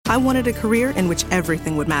I wanted a career in which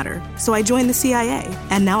everything would matter, so I joined the CIA,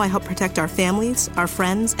 and now I help protect our families, our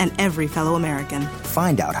friends, and every fellow American.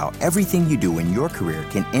 Find out how everything you do in your career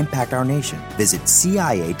can impact our nation. Visit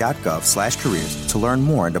cia.gov/careers to learn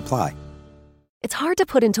more and apply. It's hard to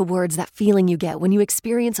put into words that feeling you get when you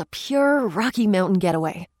experience a pure Rocky Mountain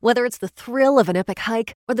getaway. Whether it's the thrill of an epic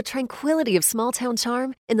hike or the tranquility of small-town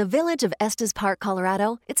charm, in the village of Estes Park,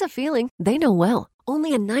 Colorado, it's a feeling they know well.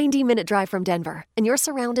 Only a 90-minute drive from Denver, and you're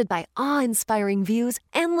surrounded by awe-inspiring views,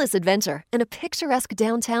 endless adventure, and a picturesque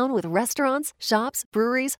downtown with restaurants, shops,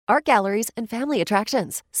 breweries, art galleries, and family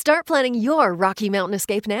attractions. Start planning your Rocky Mountain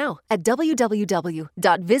escape now at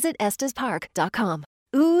www.visitestespark.com.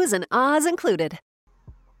 Oohs and ahs included.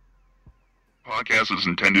 Podcast is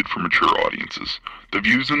intended for mature audiences. The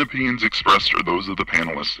views and opinions expressed are those of the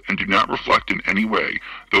panelists and do not reflect in any way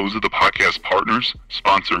those of the podcast partners,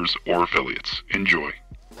 sponsors, or affiliates. Enjoy.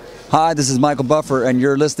 Hi, this is Michael Buffer, and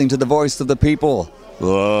you're listening to the Voice of the People.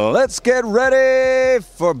 Let's get ready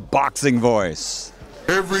for Boxing Voice.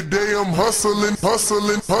 Every day I'm hustling,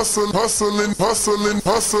 hustling, hustling, hustling, hustling,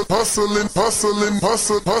 hustling, hustling,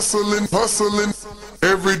 hustling, hustling, hustling.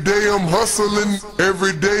 Every day I'm hustling,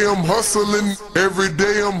 every day I'm hustling, every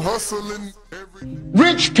day I'm hustling.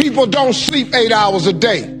 Rich people don't sleep 8 hours a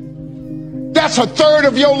day. That's a third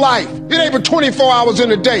of your life. It ain't but 24 hours in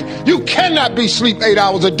a day. You cannot be sleep 8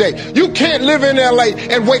 hours a day. You can't live in LA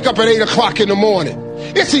and wake up at 8 o'clock in the morning.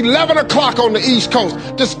 It's 11 o'clock on the East Coast.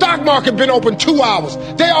 The stock market been open 2 hours.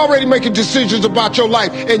 They already making decisions about your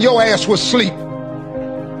life and your ass was asleep.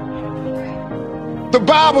 The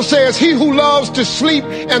Bible says, he who loves to sleep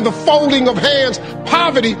and the folding of hands,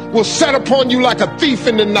 poverty will set upon you like a thief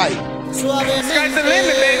in the night. Sky's the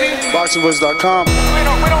limit, baby. BoxingVoice.com. We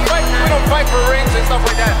don't fight for rings and stuff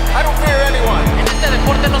like that. I don't fear anyone. En este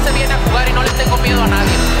deporte no se viene a jugar y no le tengo miedo a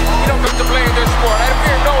nadie. You don't come to play in this sport. I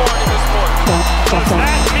fear no one in this sport. Does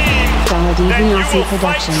that mean that you will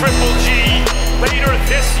fight Triple G later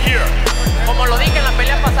this year? Como lo dije en la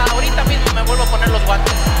pelea pasada, ahorita mismo me vuelvo a poner los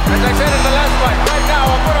guantes. As I said in the last fight, right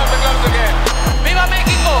now I'll put on the gloves again. ¡Viva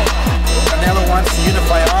México! Canelo wants to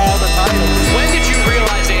unify all the titles. When did you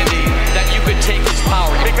realize, Andy, that you could take his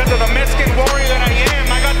power? Because of the Mexican warrior that I am.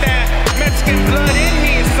 I got that Mexican blood in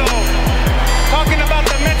me, so talking about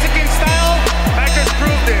the Mexican style, I just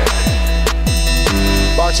proved it.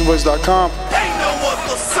 BoxingVoice.com. Ain't no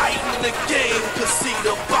other sight in the game to see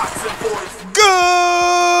the Boxing Voice. Good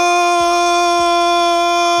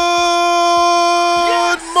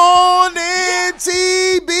morning,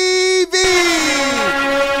 TBV.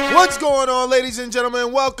 What's going on, ladies and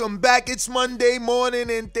gentlemen? Welcome back. It's Monday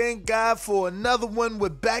morning, and thank God for another one. We're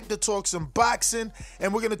back to talk some boxing,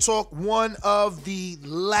 and we're going to talk one of the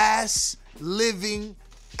last living,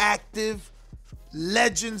 active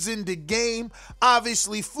legends in the game.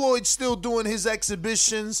 Obviously, Floyd's still doing his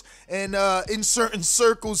exhibitions, and in certain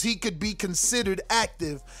circles, he could be considered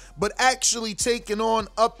active, but actually taking on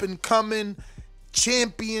up-and-coming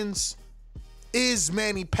champions is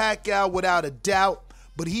Manny Pacquiao without a doubt,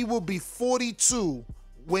 but he will be 42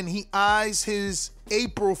 when he eyes his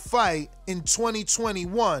April fight in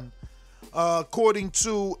 2021, according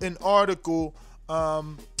to an article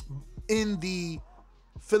in the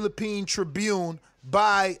Philippine Tribune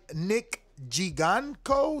by Nick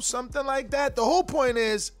Giganco, something like that. The whole point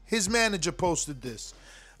is his manager posted this,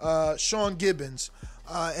 Sean Gibbons.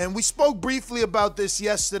 And we spoke briefly about this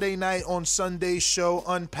yesterday night on Sunday's show,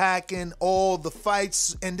 unpacking all the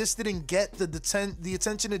fights. And this didn't get the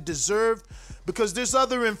attention it deserved because there's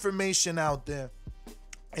other information out there.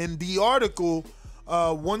 And the article,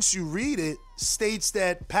 once you read it, states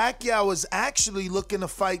that Pacquiao is actually looking to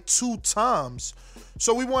fight 2 times.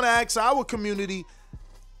 So we want to ask our community,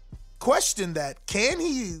 question that. Can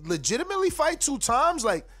he legitimately fight 2 times?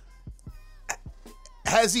 Like,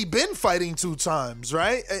 has he been fighting 2 times,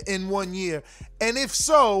 right, in 1 year? And if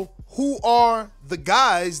so, who are the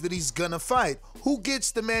guys that he's going to fight? Who gets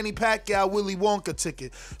the Manny Pacquiao Willy Wonka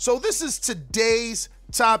ticket? So this is today's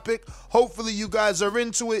topic. Hopefully you guys are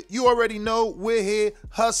into it. You already know we're here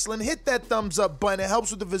hustling. Hit that thumbs up button. It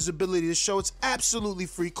helps with the visibility of the show. It's absolutely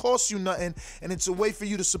free, costs you nothing, and it's a way for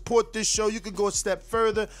you to support this show. You could go a step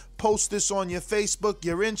further, post this on your Facebook,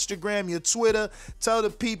 your Instagram, your Twitter, tell the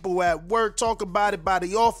people at work, talk about it by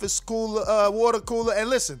the office cooler, water cooler, and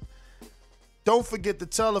listen, don't forget to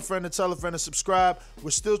tell a friend to subscribe.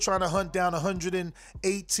 We're still trying to hunt down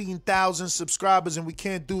 118,000 subscribers, and we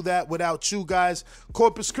can't do that without you guys.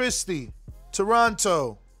 Corpus Christi,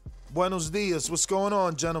 Toronto, buenos dias. What's going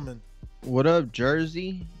on, gentlemen? What up,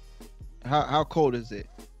 Jersey? How cold is it?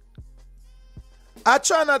 I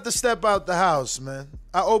try not to step out the house, man.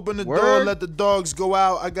 I open the door, let the dogs go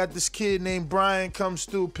out. I got this kid named Brian comes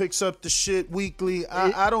through, picks up the shit weekly.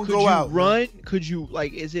 I don't go out. Could you run? Man. Could you,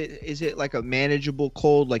 like, is it like a manageable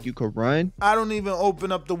cold, like you could run? I don't even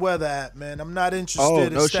open up the weather app, man. I'm not interested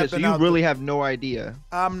in no stepping shit. So you out. really have no idea.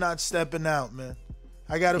 I'm not stepping out, man.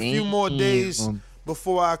 I got a few more days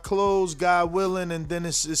before I close, God willing, and then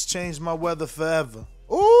it's changed my weather forever.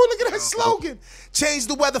 Ooh, look at that slogan. Change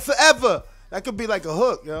the weather forever. That could be like a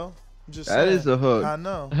hook, yo. That is a hook. I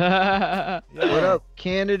know. What up,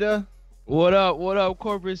 Canada? What up,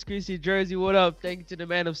 Corpus Christi, Jersey? What up? Thank you to the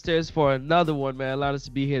man upstairs for another one, man. Allowed us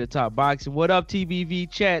to be here to talk boxing. What up,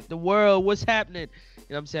 TBV chat, the world? What's happening? You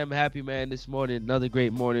know what I'm saying? I'm happy, man, this morning. Another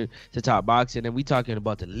great morning to talk boxing. And we talking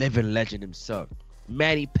about the living legend himself.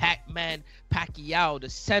 Manny Pacquiao, the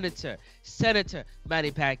senator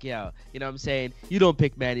Manny Pacquiao. You know what I'm saying? You don't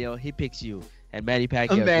pick Manny, he picks you. And Manny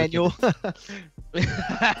Pacquiao.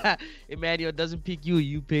 Emmanuel doesn't pick you,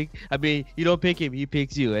 you pick. I mean, you don't pick him, he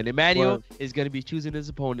picks you. And Emmanuel is going to be choosing his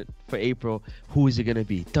opponent for April. Who is it going to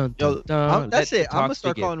be? Dun, dun, dun. That's it. I'm going to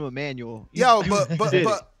start calling him Emmanuel. Yo,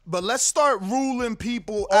 but let's start ruling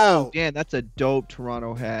people out. Oh, man, that's a dope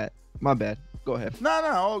Toronto hat. My bad. Go ahead. No,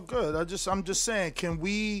 all good. I'm just saying, can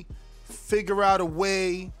we figure out a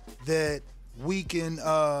way that we can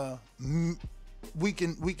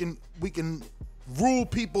rule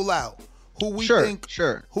people out who we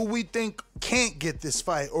think can't get this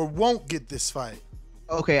fight or won't get this fight?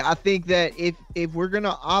 Okay, I think that if we're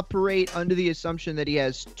gonna operate under the assumption that he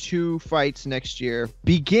has 2 fights next year,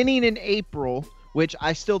 beginning in April, which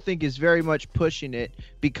I still think is very much pushing it,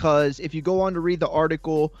 because if you go on to read the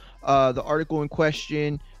article in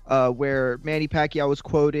question, where Manny Pacquiao was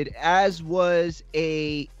quoted, as was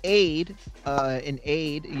an aide,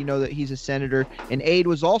 you know that he's a senator. An aide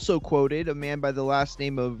was also quoted, a man by the last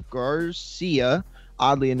name of Garcia,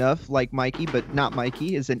 oddly enough, like Mikey, but not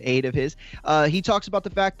Mikey, is an aide of his. He talks about the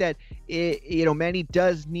fact that Manny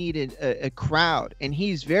does need a crowd, and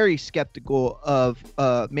he's very skeptical of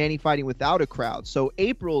Manny fighting without a crowd. So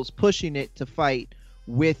April's pushing it to fight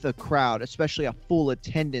with a crowd, especially a full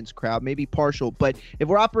attendance crowd, maybe partial. But if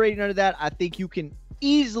we're operating under that, I think you can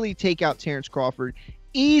easily take out Terrence Crawford,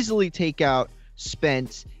 easily take out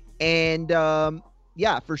Spence, and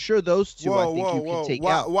for sure those two you can take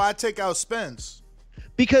out. Why take out Spence?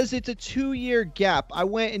 Because it's a 2-year gap. I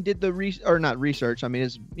went and did the not research. I mean,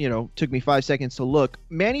 it's took me 5 seconds to look.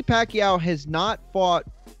 Manny Pacquiao has not fought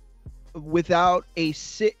without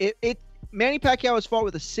Manny Pacquiao has fought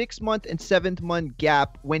with a 6-month and 7-month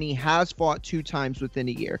gap when he has fought 2 times within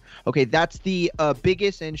a year. Okay, that's the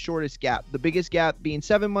biggest and shortest gap. The biggest gap being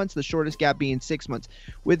 7 months, the shortest gap being 6 months.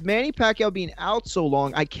 With Manny Pacquiao being out so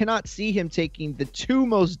long, I cannot see him taking the 2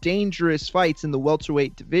 most dangerous fights in the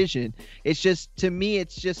welterweight division. It's just, to me,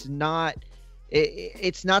 it's just not...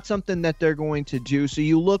 It's not something that they're going to do. So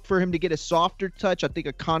you look for him to get a softer touch. I think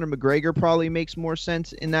a Conor McGregor probably makes more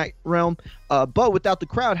sense in that realm. But without the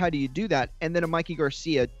crowd, how do you do that? And then a Mikey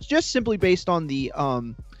Garcia, just simply based on the,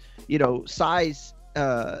 size,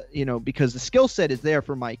 because the skill set is there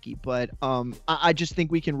for Mikey. But I just think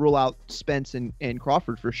we can rule out Spence and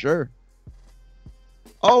Crawford for sure.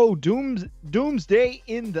 Oh, Doomsday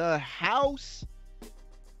in the house.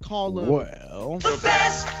 Call him. Well, the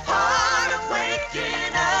best part of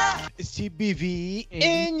waking up is TBV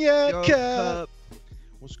in your cup.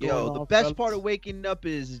 What's going on, the best part of waking up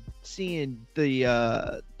is seeing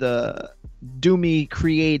the Doomy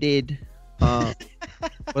created what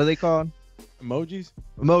are they called?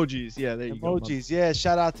 Emojis, yeah, there you go. Yeah,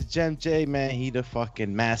 shout out to Gem J, man. He the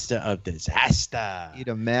fucking master of disaster. He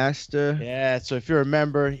the master. Yeah, so if you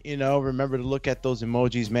remember to look at those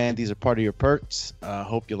emojis, man. These are part of your perks.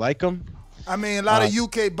 Hope you like them. I mean, a lot of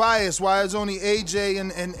UK bias. Why is only AJ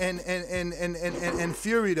and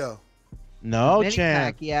Fury though? No,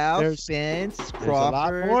 champ. Pacquiao, Spence, Crawford. A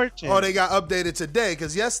lot more, champ. Oh, they got updated today,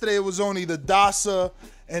 because yesterday it was only the Dasa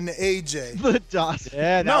and the AJ. The Dasa.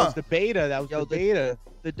 Yeah, that was the beta. The beta.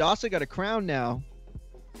 The Dasa got a crown now.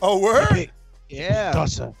 Oh, word? Yeah.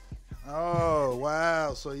 Dasa. Oh,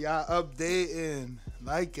 wow. So y'all updating.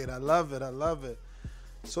 Like it. I love it.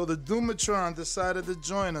 So the Doomatron decided to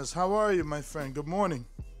join us. How are you, my friend? Good morning.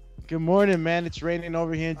 Good morning, man. It's raining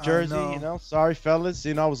over here in Jersey. Sorry, fellas.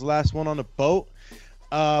 I was the last one on the boat.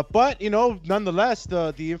 But nonetheless,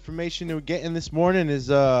 the information that we're getting this morning is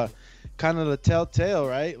kind of the telltale,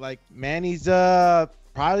 right? Like, Manny's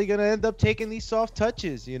probably gonna end up taking these soft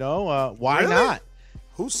touches. Why really? not?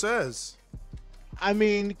 Who says? I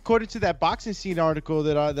mean, according to that Boxing Scene article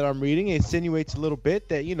that I'm reading, it insinuates a little bit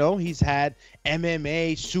that, you know, he's had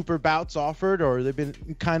MMA super bouts offered, or they've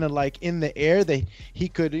been kind of like in the air that he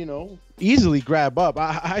could, you know, easily grab up.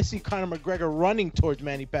 I see Conor McGregor running towards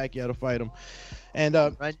Manny Pacquiao to fight him. And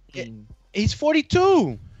he's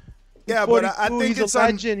 42. Yeah, but I think he's it's a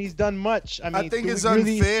legend. He's done much. I think it's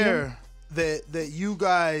unfair that you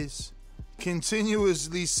guys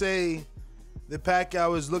continuously say that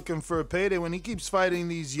Pacquiao is looking for a payday when he keeps fighting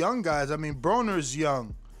these young guys. I mean, Broner's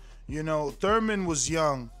young. You know, Thurman was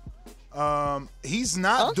young. He's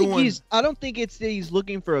not doing... I don't think it's that he's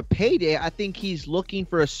looking for a payday. I think he's looking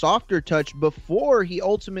for a softer touch before he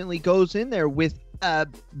ultimately goes in there with a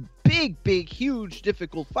big, huge,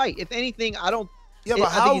 difficult fight. If anything, I don't... Yeah,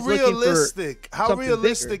 but how realistic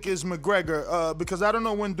is McGregor? Because I don't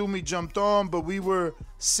know when Doomy jumped on, but we were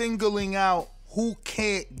singling out who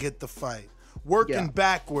can't get the fight. Working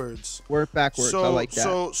backwards. Work backwards. So, I like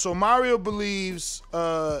that. So Mario believes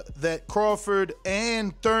that Crawford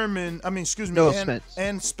and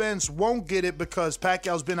and Spence won't get it because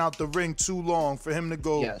Pacquiao's been out the ring too long for him to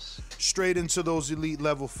go straight into those elite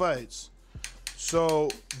level fights. So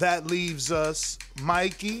that leaves us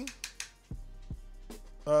Mikey,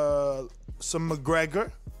 some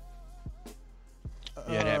McGregor.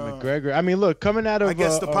 Yeah, that McGregor. I mean, look, coming out of I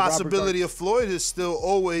guess the possibility of Floyd is still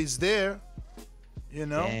always there. You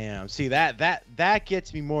know. Damn. See that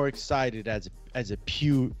gets me more excited as a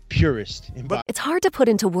purist. But it's hard to put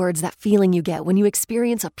into words that feeling you get when you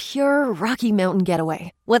experience a pure Rocky Mountain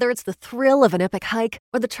getaway. Whether it's the thrill of an epic hike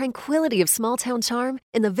or the tranquility of small-town charm,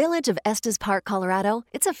 in the village of Estes Park, Colorado,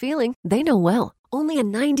 it's a feeling they know well. Only a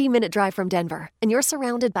 90-minute drive from Denver, and you're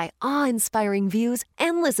surrounded by awe-inspiring views,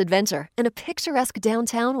 endless adventure, and a picturesque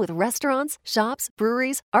downtown with restaurants, shops,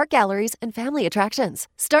 breweries, art galleries, and family attractions.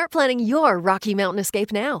 Start planning your Rocky Mountain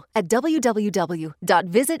escape now at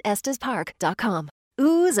www.visitestespark.com.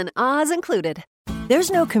 Oohs and ahs included.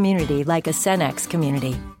 There's no community like a Cenex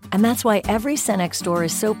community. And that's why every Cenex store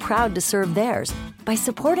is so proud to serve theirs by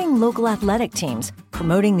supporting local athletic teams,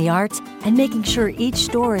 promoting the arts, and making sure each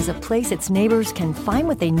store is a place its neighbors can find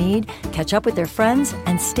what they need, catch up with their friends,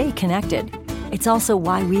 and stay connected. It's also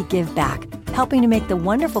why we give back, helping to make the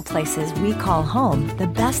wonderful places we call home the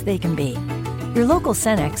best they can be. Your local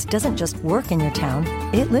Cenex doesn't just work in your town,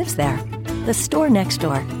 it lives there. The store next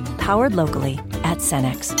door, powered locally at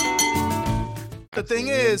Cenex. The thing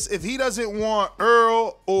is, if he doesn't want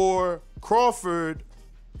Earl or Crawford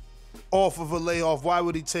off of a layoff, why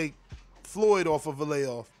would he take Floyd off of a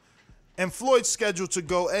layoff? And Floyd's scheduled to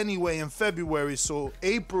go anyway in February, so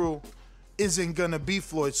April isn't gonna be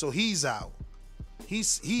Floyd, so he's out.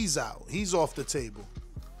 He's out. He's off the table.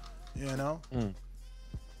 You know?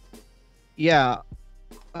 Yeah.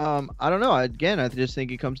 I don't know. Again, I just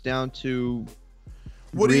think it comes down to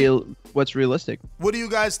what's realistic. What do you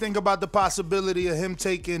guys think about the possibility of him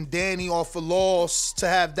taking Danny off a loss to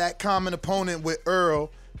have that common opponent with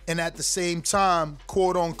Earl, and at the same time,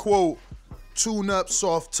 quote unquote, tune up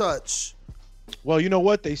soft touch? Well, you know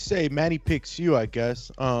what they say, Manny picks you, I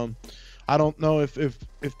guess. I don't know if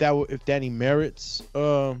Danny merits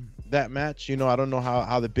that match. You know, I don't know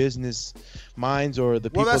how the business minds or the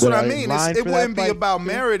people. Well, that's what I mean. It for wouldn't that be fight. about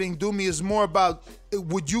meriting. Doomy is more about,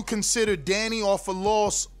 would you consider Danny off a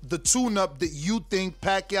loss the tune-up that you think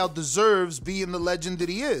Pacquiao deserves, being the legend that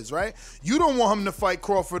he is, right? You don't want him to fight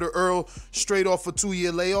Crawford or Earl straight off a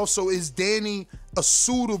 2-year layoff. So is Danny a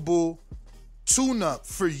suitable tune-up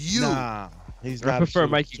for you? Nah, he's not. I prefer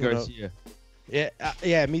Mikey Garcia.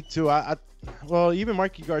 Yeah, me too. Well, even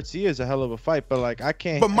Mikey Garcia is a hell of a fight, but like I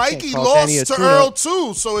can't. But Mikey lost to Earl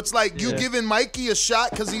too, so it's like you giving Mikey a shot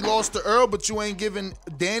because he lost to Earl, but you ain't giving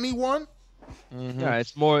Danny one. Yeah,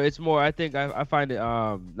 it's more. I think I find it.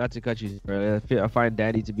 Not to cut you, I find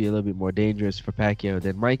Danny to be a little bit more dangerous for Pacquiao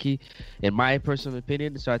than Mikey, in my personal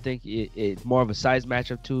opinion. So I think it's more of a size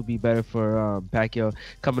matchup too. Would be better for Pacquiao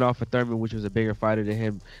coming off of Thurman, which was a bigger fighter than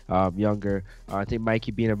him, younger. I think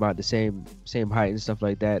Mikey being about the same height and stuff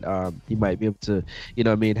like that, he might be able to,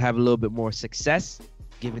 have a little bit more success,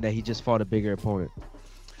 given that he just fought a bigger opponent.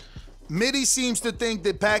 Mitty seems to think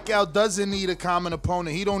that Pacquiao doesn't need a common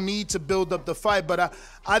opponent. He don't need to build up the fight. But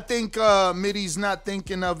I think Mitty's not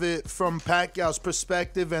thinking of it from Pacquiao's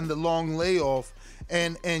perspective and the long layoff.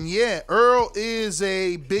 And yeah, Earl is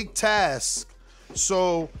a big task.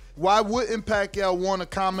 So why wouldn't Pacquiao want a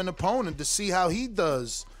common opponent to see how he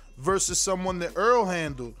does versus someone that Earl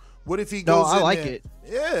handled? What if he goes in there? It.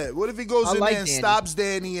 Yeah, what if he goes in there and stops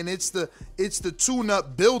Danny, and it's the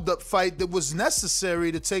tune-up, build-up fight that was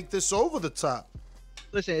necessary to take this over the top?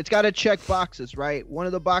 Listen, it's got to check boxes, right? One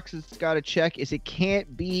of the boxes it's got to check is it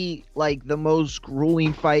can't be like the most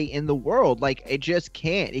grueling fight in the world. Like, it just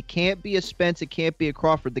can't. It can't be a Spence. It can't be a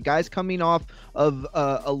Crawford. The guy's coming off of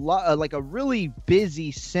like a really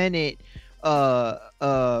busy Senate.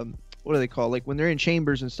 What do they call, like when they're in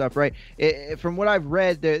chambers and stuff, right? From what I've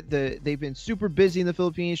read, they've been super busy in the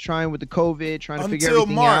Philippines trying with the COVID, trying to figure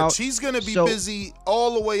everything out. Until March. He's going to be busy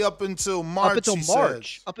all the way up until March,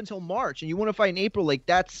 Up until March. And you want to fight in April, like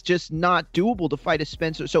that's just not doable to fight a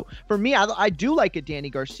Spencer. So for me, I do like a Danny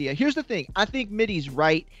Garcia. Here's the thing. I think Mitty's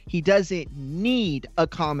right. He doesn't need a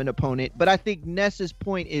common opponent, but I think Ness's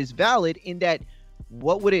point is valid in that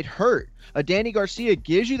what would it hurt? A Danny Garcia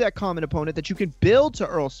gives you that common opponent that you can build to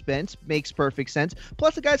Earl Spence. Makes perfect sense.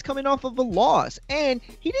 Plus, the guy's coming off of a loss, and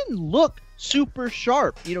he didn't look super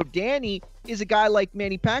sharp. You know, Danny is a guy like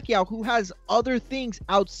Manny Pacquiao who has other things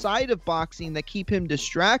outside of boxing that keep him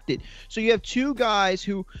distracted. So you have two guys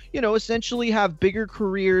who, you know, essentially have bigger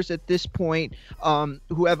careers at this point,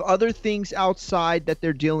 who have other things outside that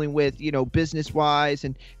they're dealing with, you know, business-wise,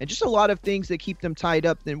 and just a lot of things that keep them tied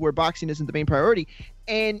up than where boxing isn't the main priority.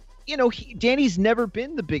 And you know, Danny's never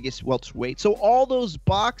been the biggest welterweight. So all those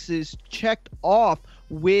boxes checked off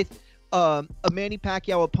with a Manny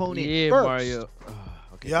Pacquiao opponent first. Mario.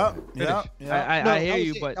 Okay, yeah. I hear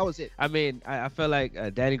you, but that was it. I mean, I feel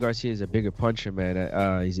like Danny Garcia is a bigger puncher,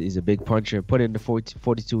 man. He's a big puncher. Put in the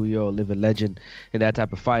 42-year-old living legend in that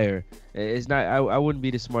type of fire. It's not. I wouldn't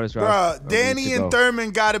be the smartest route. Bruh, Danny and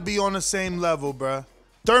Thurman got to be on the same level, bruh.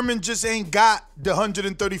 Thurman just ain't got the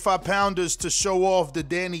 135-pounders to show off that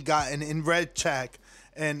Danny got in Red Check,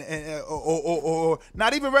 or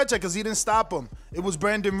not even Red Check because he didn't stop him. It was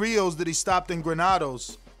Brandon Rios that he stopped in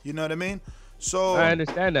Granados. You know what I mean? So I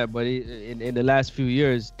understand that, but in the last few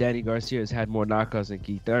years, Danny Garcia has had more knockouts than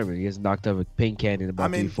Keith Thurman. He has knocked over a paint can in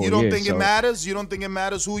about 3-4 years. You don't think it matters? You don't think it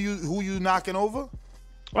matters who you knocking over?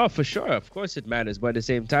 Oh, for sure. Of course it matters. But at the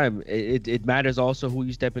same time, it matters also who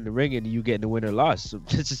you step in the ring and you get in the win or loss. So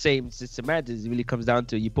it's the same semantics. It really comes down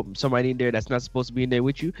to you put somebody in there that's not supposed to be in there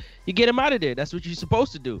with you. You get him out of there. That's what you're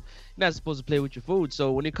supposed to do. You're not supposed to play with your food.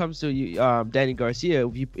 So when it comes to Danny Garcia,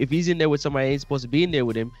 if he's in there with somebody who ain't supposed to be in there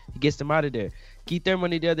with him, he gets them out of there. Keith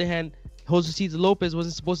Thurman, on the other hand, Josecito Lopez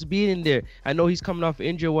wasn't supposed to be in there. I know he's coming off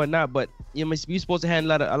injury or whatnot, but you're supposed to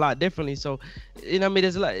handle it a lot differently. So, you know what I mean?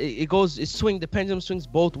 There's a lot. The pendulum swings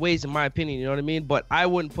both ways, in my opinion. You know what I mean? But I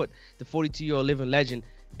wouldn't put the 42-year-old living legend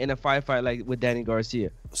in a fight like with Danny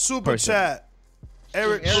Garcia. Super chat.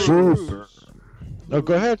 Eric Cruz. No,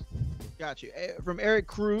 go ahead. Got you. From Eric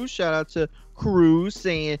Cruz, shout out to Cruz,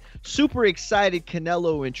 saying super excited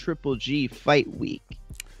Canelo and Triple G fight week.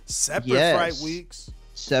 Separate fight weeks.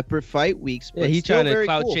 Separate fight weeks. Yeah, he's trying to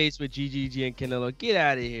clout chase with GGG and Canelo. Get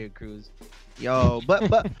out of here, Cruz. Yo,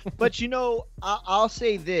 but you know, I'll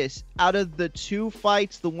say this: out of the two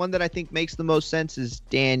fights, the one that I think makes the most sense is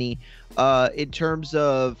Danny, in terms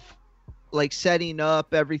of like setting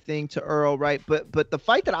up everything to Earl, right? But the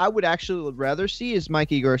fight that I would actually rather see is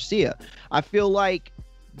Mikey Garcia. I feel like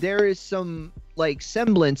there is some like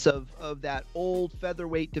semblance of that old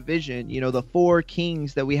featherweight division, you know, the four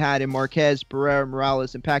kings that we had in Marquez, Barrera,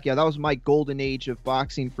 Morales, and Pacquiao. That was my golden age of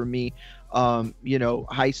boxing for me. You know,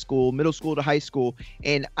 middle school to high school,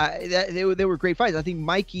 and they were great fights. I think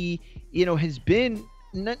Mikey, you know, has been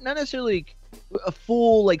not necessarily a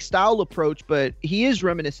full like style approach, but he is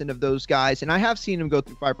reminiscent of those guys, and I have seen him go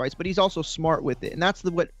through firefights, but he's also smart with it, and that's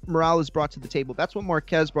what Morales brought to the table. That's what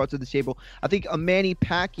Marquez brought to the table. I think a Manny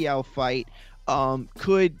Pacquiao fight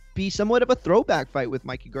could be somewhat of a throwback fight with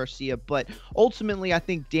Mikey Garcia, but ultimately I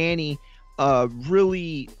think Danny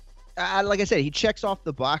really, like I said, he checks off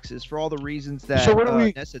the boxes for all the reasons that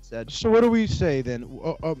Ness had said. So what do we say then?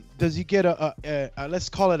 Does he get a let's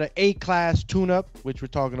call it an A-class tune-up, which we're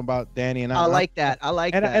talking about, Danny and I. I like that.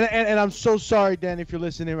 And I'm so sorry, Danny, if you're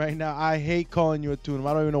listening right now. I hate calling you a tune-up.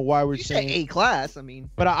 I don't even know why we're saying A-class. I mean,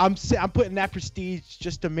 but I'm putting that prestige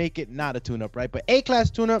just to make it not a tune-up, right? But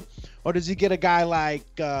A-class tune-up, or does he get a guy like,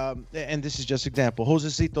 and this is just example,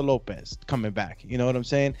 Josecito Lopez coming back? You know what I'm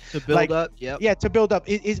saying? To build up, yep. Yeah, to build up.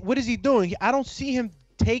 What is he doing? I don't see him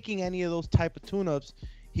taking any of those type of tune-ups.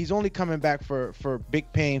 He's only coming back for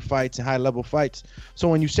big paying fights and high level fights. So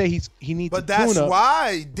when you say he needs but a tune-up, that's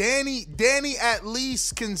why Danny at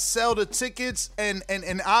least can sell the tickets and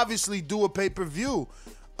obviously do a pay-per-view.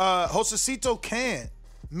 Josecito can't.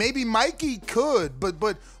 Maybe Mikey could,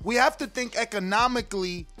 but we have to think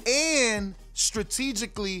economically and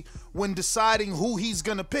strategically when deciding who he's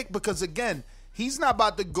gonna pick, because again, he's not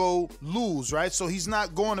about to go lose, right? So he's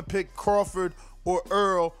not going to pick Crawford or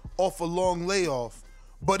Earl off a long layoff.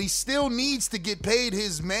 but he still needs to get paid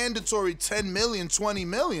his mandatory $10 million, $20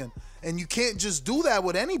 million. And you can't just do that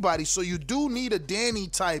with anybody. So you do need a Danny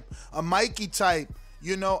type, a Mikey type.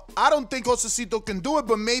 You know, I don't think Josecito can do it,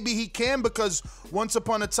 but maybe he can, because once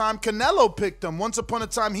upon a time Canelo picked him. Once upon a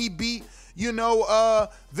time he beat,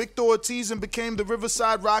 Victor Ortiz and became the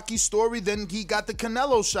Riverside Rocky story. Then he got the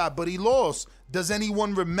Canelo shot, but he lost. Does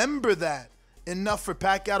anyone remember that enough for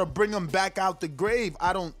Pacquiao to bring him back out the grave?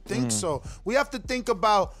 I don't think so. We have to think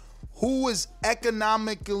about who is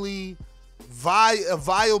economically a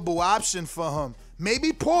viable option for him.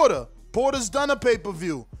 Maybe Porter. Porter's done a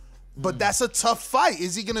pay-per-view, but that's a tough fight.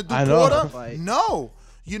 Is he going to do Porter? No.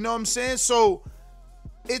 You know what I'm saying? So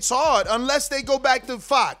it's hard unless they go back to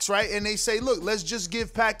Fox, right? And they say, look, let's just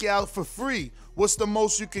give Pacquiao for free. What's the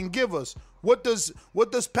most you can give us? What does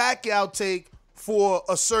Pacquiao take for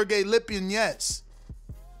a Sergey Lipinets,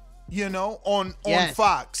 on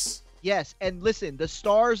Fox? Yes, and listen, the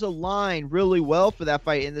stars align really well for that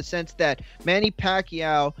fight in the sense that Manny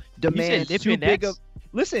Pacquiao demands too big of...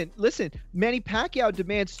 Listen, Manny Pacquiao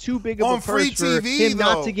demands too big of a purse for him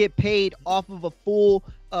not to get paid off of a full,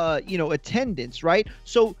 attendance, right?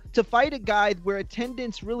 So to fight a guy where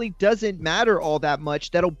attendance really doesn't matter all that much,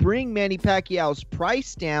 that'll bring Manny Pacquiao's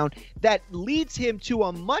price down, that leads him to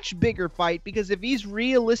a much bigger fight, because if he's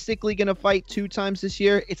realistically going to fight 2 times this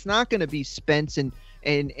year, it's not going to be Spence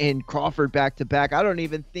and Crawford back-to-back. I don't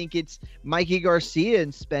even think it's Mikey Garcia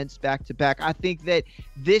and Spence back-to-back. I think that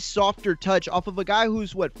this softer touch off of a guy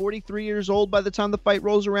who's, 43 years old by the time the fight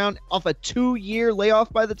rolls around, off a 2-year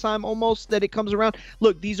layoff by the time almost that it comes around.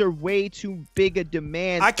 Look, these are way too big a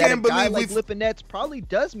demand. I can't believe Lipinets probably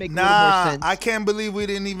does make a little more sense. I can't believe we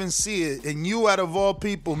didn't even see it. And you, out of all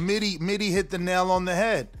people, Mitty hit the nail on the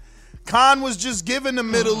head. Khan was just given the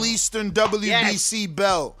Middle Eastern WBC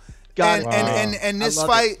belt. And this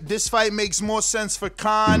fight makes more sense for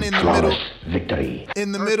Khan in the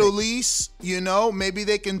Middle East. Maybe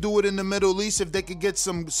they can do it in the Middle East if they could get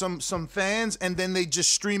some fans, and then they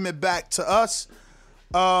just stream it back to us.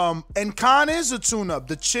 And Khan is a tune-up.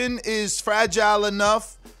 The chin is fragile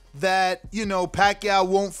enough that Pacquiao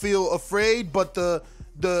won't feel afraid, but the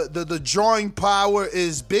drawing power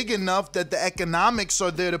is big enough that the economics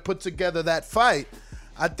are there to put together that fight.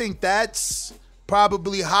 I think that's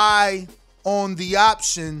probably high on the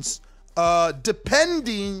options,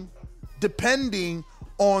 depending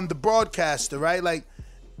on the broadcaster, right? Like,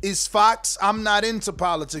 is Fox, I'm not into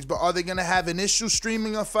politics, but are they going to have an issue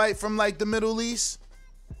streaming a fight from, the Middle East?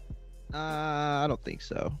 I don't think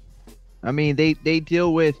so. I mean, they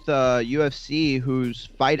deal with UFC, whose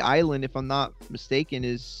Fight Island, if I'm not mistaken,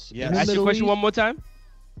 is... Yeah, ask your question one more time.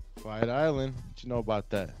 Fight Island. What you know about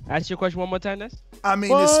that? Ask your question one more time, Ness. I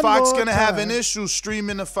mean, is Fox going to have an issue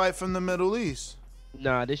streaming a fight from the Middle East?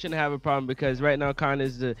 Nah, they shouldn't have a problem, because right now Khan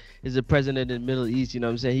is the president in the Middle East. You know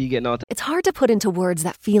what I'm saying? He getting all. It's hard to put into words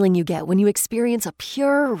that feeling you get when you experience a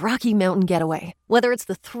pure Rocky Mountain getaway. Whether it's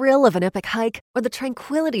the thrill of an epic hike or the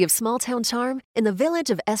tranquility of small-town charm, in the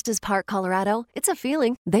village of Estes Park, Colorado, it's a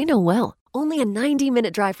feeling they know well. Only a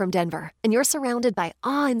 90-minute drive from Denver, and you're surrounded by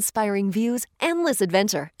awe-inspiring views, endless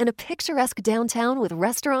adventure, and a picturesque downtown with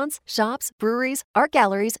restaurants, shops, breweries, art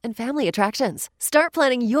galleries, and family attractions. Start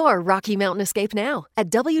planning your Rocky Mountain escape now at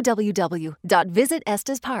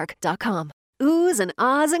www.visitestespark.com. Oohs and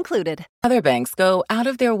ahs included. Other banks go out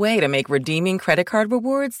of their way to make redeeming credit card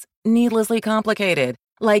rewards needlessly complicated.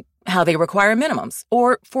 Like how they require minimums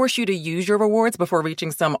or force you to use your rewards before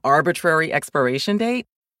reaching some arbitrary expiration date.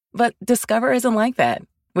 But Discover isn't like that.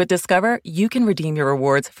 With Discover, you can redeem your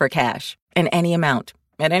rewards for cash in any amount,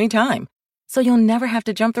 at any time. So you'll never have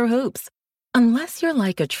to jump through hoops. Unless you're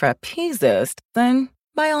like a trapezist, then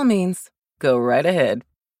by all means, go right ahead.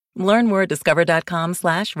 Learn more at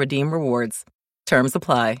discover.com/redeem rewards. Terms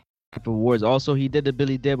apply. Rewards. Also, he did the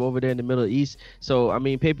Billy Dib over there in the Middle East. So, I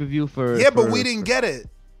mean, pay-per-view for... Yeah, but we didn't get it.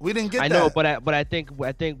 We didn't get that. I know, but I think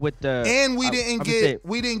with the... And we didn't get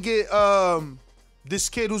this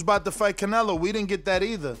kid who's about to fight Canelo. We didn't get that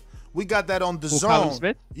either. We got that on the Zone.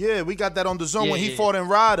 Smith? Yeah, we got that on the Zone when he fought in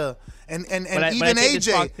RADA. And even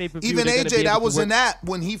AJ, that was an app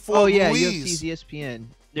when he fought Ruiz. UFC's ESPN.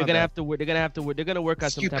 They're gonna work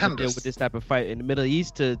out some type of deal with this type of fight in the Middle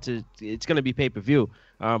East. It's gonna be pay-per-view.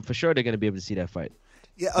 For sure, they're gonna be able to see that fight.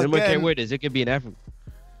 Yeah, I don't care where it is. It could be in Africa.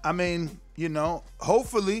 I mean, You know,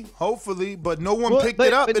 hopefully, but no one picked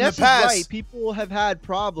it up in the past. Right. People have had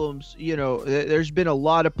problems. You know, there's been a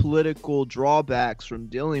lot of political drawbacks from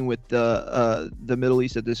dealing with the Middle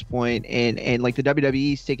East at this point, and like the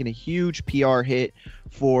WWE's taken a huge PR hit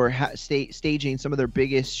for staging some of their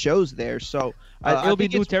biggest shows there. So it'll be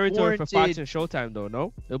new territory for Fox and Showtime, though.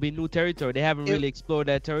 No, it'll be new territory. They haven't really explored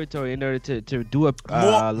that territory in order to do a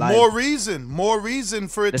live. More reason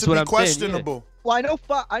for it to be questionable. Yeah. Well,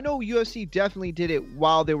 I know UFC definitely did it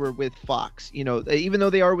while they were with Fox. You know, even though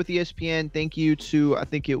they are with ESPN. Thank you to, I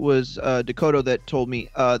think it was Dakota that told me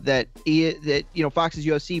that Fox is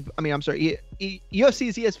UFC. I mean, I'm sorry, UFC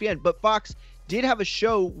is ESPN, but Fox did have a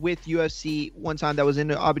show with UFC one time that was in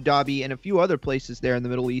Abu Dhabi and a few other places there in the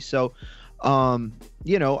Middle East. So, I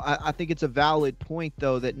think it's a valid point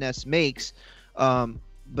though that Ness makes.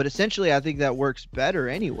 But essentially, I think that works better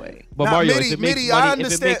anyway. But now, Mario, if it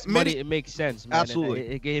makes money, it makes sense, man.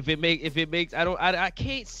 Absolutely. If it makes, I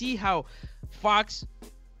can't see how Fox,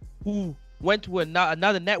 who went to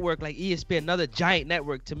another network like ESPN, another giant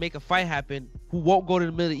network, to make a fight happen, who won't go to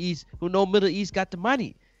the Middle East, who know Middle East got the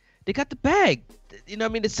money, they got the bag. You know,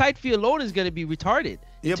 what I mean, the site fee alone is going to be retarded.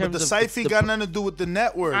 Yeah, but the site fee got nothing to do with the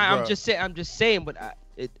network. I'm just saying,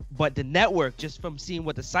 but the network, just from seeing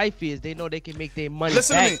what the site fee is, they know they can make their money.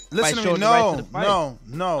 Listen to me.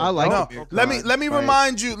 No. I like it. Let me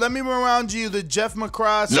remind you that Jeff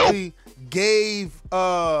McCroskey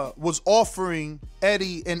was offering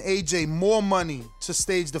Eddie and AJ more money to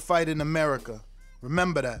stage the fight in America.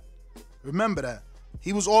 Remember that.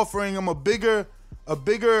 He was offering him a bigger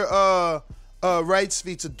rights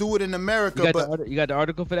fee to do it in America. You got the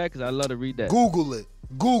article for that? Because I'd love to read that. Google it.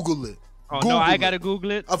 Oh, no, I got to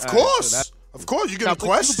Google it? Of course. Of course, you're going to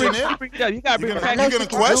question it. You got to bring facts. You're going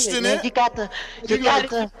to question it. You got to.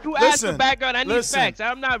 You ask the background. I need facts.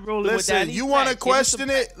 I'm not rolling with that. You want to question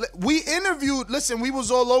it? We interviewed. Listen, we was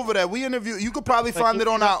all over that. We interviewed. You could probably find it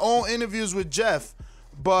on our own interviews with Jeff.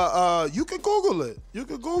 But you can Google it.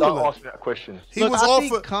 Don't ask me that question. He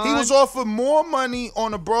was offered more money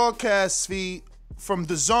on a broadcast fee from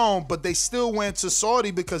DAZN, but they still went to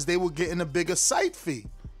Saudi because they were getting a bigger site fee.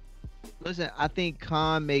 Listen, I think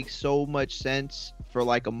Khan makes so much sense for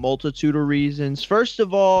like a multitude of reasons. First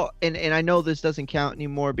of all, and I know this doesn't count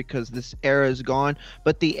anymore because this era is gone,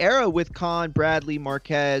 but the era with Khan, Bradley,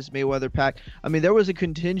 Marquez, Mayweather, Pac, I mean, there was a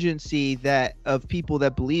contingency of people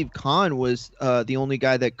that believed Khan was the only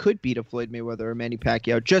guy that could beat a Floyd Mayweather or Manny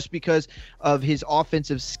Pacquiao just because of his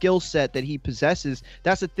offensive skill set that he possesses.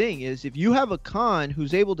 That's the thing, is if you have a Khan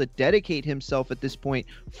who's able to dedicate himself at this point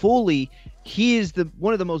fully, he is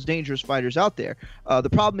one of the most dangerous fighters out there. The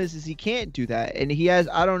problem is he can't do that, and he has.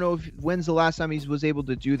 I don't know when's the last time he was able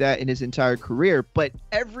to do that in his entire career. But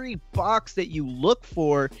every box that you look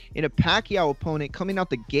for in a Pacquiao opponent coming out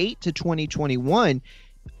the gate to 2021,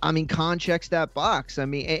 I mean, Khan checks that box. I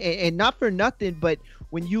mean, and not for nothing, but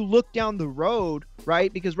when you look down the road,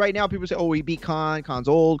 right? Because right now people say, oh, he beat Khan. Khan's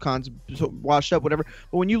old. Khan's washed up, whatever.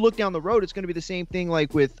 But when you look down the road, it's going to be the same thing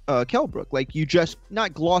like with Kell Brook. Like, you just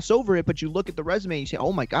not gloss over it, but you look at the resume and you say,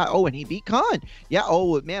 oh, my God. Oh, and he beat Khan. Yeah.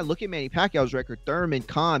 Oh, man, look at Manny Pacquiao's record. Thurman,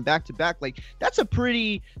 Khan, back-to-back. Like, that's a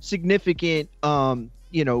pretty significant, those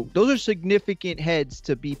are significant heads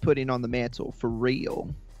to be putting on the mantle for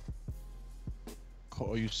real.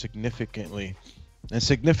 Call you significantly. And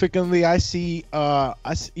significantly, I see,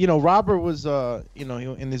 Robert was,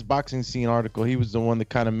 in his boxing scene article, he was the one that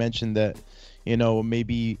kind of mentioned that,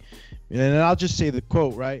 maybe, and I'll just say the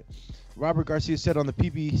quote, right? Robert Garcia said on the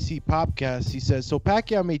PBC podcast, he says, so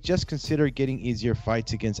Pacquiao may just consider getting easier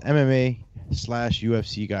fights against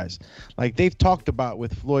MMA/UFC guys. Like they've talked about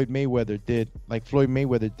with Floyd Mayweather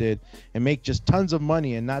did, and make just tons of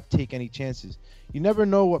money and not take any chances. You never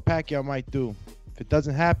know what Pacquiao might do. If it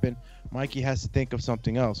doesn't happen, Mikey has to think of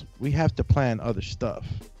something else. We have to plan other stuff.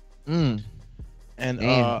 And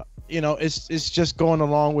it's just going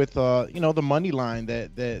along with the money line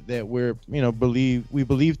that we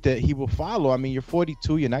believe that he will follow. I mean, you're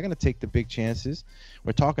 42, you're not going to take the big chances.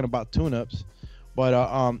 We're talking about tune-ups.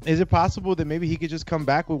 But is it possible that maybe he could just come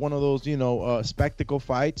back with one of those, spectacle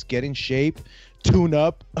fights, get in shape, tune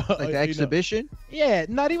up, like exhibition? Yeah,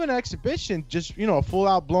 not even an exhibition, just a full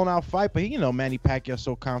out, blown out fight. But Manny Pacquiao's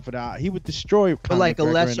so confident, he would destroy. But like a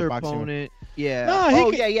lesser opponent, yeah. No,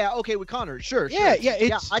 okay, with Conor, sure. Yeah.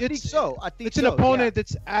 I think so. It's an opponent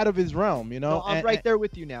that's out of his realm, No, I'm right there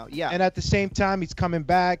with you now. Yeah. And at the same time, he's coming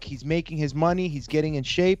back. He's making his money. He's getting in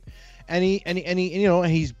shape. and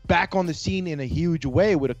he's back on the scene in a huge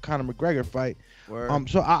way with a Conor McGregor fight.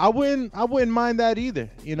 So I wouldn't mind that either,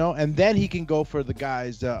 and then he can go for the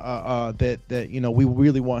guys that we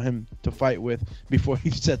really want him to fight with before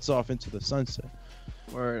he sets off into the sunset.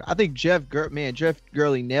 Or I think Jeff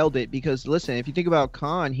Gurley nailed it, because listen, if you think about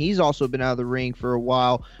Khan, he's also been out of the ring for a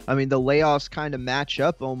while. I mean, the layoffs kind of match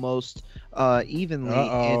up almost evenly.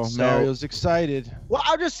 Mario's excited. Well,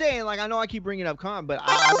 I'm just saying, like, I know I keep bringing up Khan, but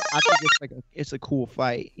I think it's a cool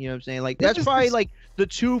fight. You know what I'm saying? Like, that's probably like the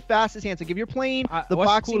two fastest hands. Like, if you're playing the what's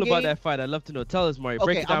boxing cool game, about that fight? I'd love to know. Tell us, Mario.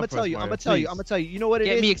 Break it down for us, Mario. I'm gonna tell you. You know what it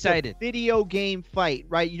is? Get me It's a excited. video game fight,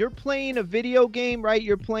 right? You're playing a video game, right?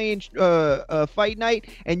 You're playing Fight Night,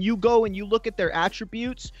 and you go and you look at their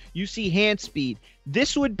attributes. You see hand speed.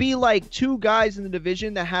 This would be like two guys in the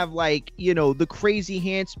division that have, like, the crazy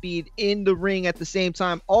hand speed in the ring at the same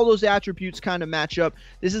time. All those attributes kind of match up.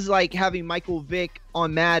 This is like having Michael Vick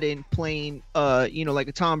on Madden playing, like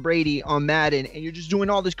a Tom Brady on Madden, and you're just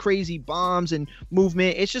doing all this crazy bombs and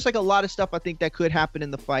movement. It's just like a lot of stuff I think that could happen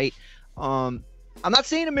in the fight. I'm not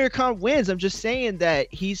saying Amir Khan wins. I'm just saying that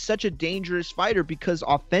he's such a dangerous fighter because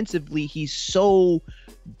offensively he's so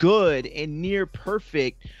good and near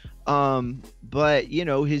perfect. But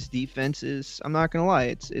his defense is, I'm not gonna lie,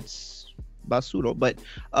 it's basuro. But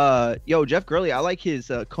Jeff Gurley, I like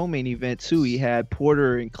his co-main event too. He had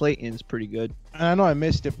Porter and Clayton's pretty good. And I know I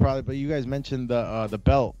missed it probably, but you guys mentioned the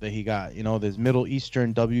belt that he got. This Middle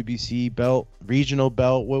Eastern WBC belt, regional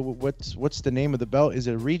belt. What's the name of the belt? Is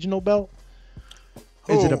it a regional belt?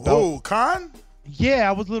 Is it a belt? Khan? Yeah,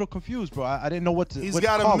 I was a little confused, bro. I didn't know what to. He's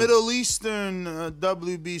got a Middle Eastern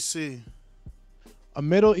WBC. A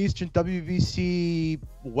Middle Eastern WBC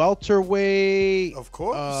welterweight. Of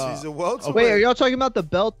course, he's a welterweight. Wait, are y'all talking about the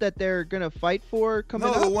belt that they're gonna fight for coming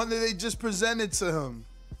up? No, the one that they just presented to him.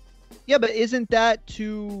 Yeah, but isn't that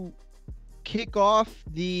to kick off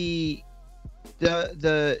his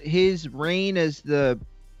reign as the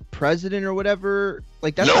president or whatever?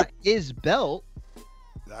 Like, that's not his belt.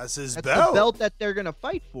 That's his That's belt. the belt that they're gonna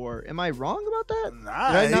fight for. Am I wrong about that?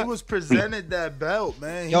 Nah, he was presented that belt,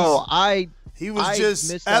 man. He was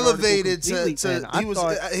just elevated he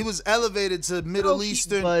was elevated to Middle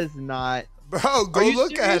Eastern. He was not. Bro, go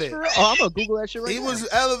look at it. Oh, I'm gonna Google that shit right now. He was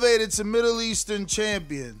elevated to Middle Eastern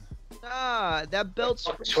champion. Nah, that belt's.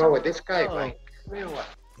 What's wrong with this guy, Mike?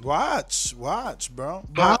 Watch, bro.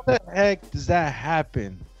 How the heck does that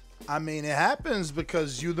happen? I mean, it happens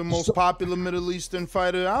because you're the most popular Middle Eastern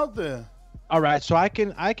fighter out there. All right, so I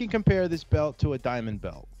can compare this belt to a diamond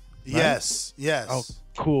belt. Right? Yes. Oh,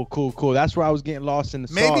 cool. That's where I was getting lost in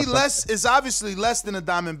the Maybe sauce. less. It's obviously less than a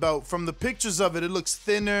diamond belt. From the pictures of it, it looks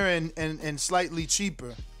thinner and slightly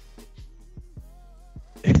cheaper.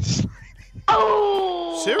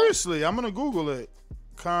 Seriously, I'm gonna Google it.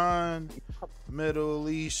 Khan Middle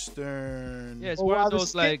Eastern. Yeah, it's one of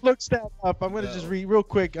those like. Looks that up. I'm gonna just read real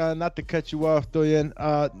quick, not to cut you off, Doyen.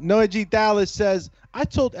 Noah G. Dallas says, "I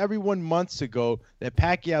told everyone months ago that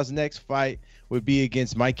Pacquiao's next fight would be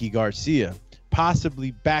against Mikey Garcia,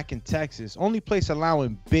 possibly back in Texas, only place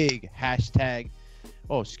allowing big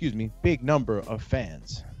number of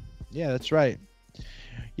fans." Yeah, that's right.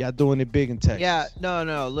 Y'all doing it big in Texas. Yeah,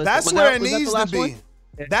 no. Listen, that's where it needs to be.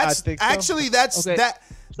 That's actually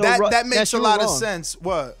that makes a lot of sense.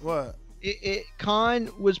 What? Khan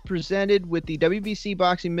was presented with the WBC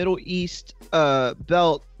Boxing Middle East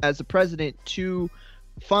belt as the president they're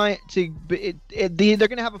going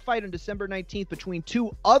to have a fight on December 19th between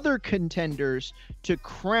two other contenders to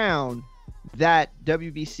crown that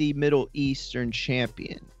WBC Middle Eastern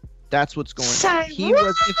champion. That's what's going on. In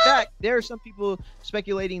fact, there are some people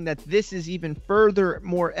speculating that this is even further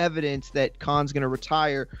more evidence that Khan's going to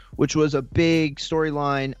retire, which was a big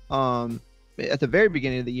storyline at the very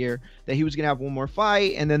beginning of the year, that he was going to have one more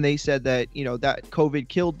fight. And then they said that, that COVID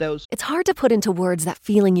killed those. It's hard to put into words that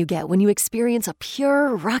feeling you get when you experience a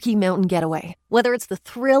pure Rocky Mountain getaway. Whether it's the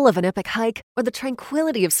thrill of an epic hike or the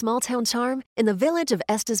tranquility of small-town charm, in the village of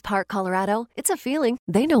Estes Park, Colorado, it's a feeling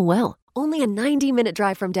they know well. Only a 90-minute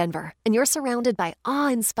drive from Denver, and you're surrounded by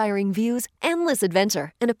awe-inspiring views, endless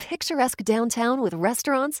adventure, and a picturesque downtown with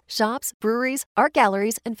restaurants, shops, breweries, art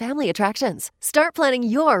galleries, and family attractions. Start planning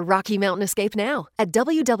your Rocky Mountain escape now at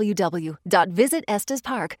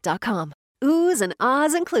www.visitestespark.com. Oohs and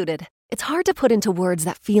ahs included. It's hard to put into words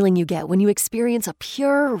that feeling you get when you experience a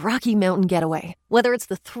pure Rocky Mountain getaway. Whether it's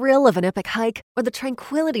the thrill of an epic hike or the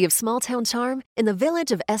tranquility of small-town charm, in the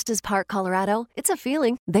village of Estes Park, Colorado, it's a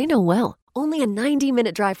feeling they know well. Only a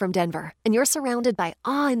 90-minute drive from Denver, and you're surrounded by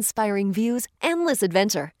awe-inspiring views, endless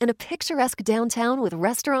adventure, and a picturesque downtown with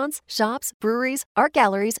restaurants, shops, breweries, art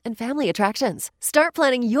galleries, and family attractions. Start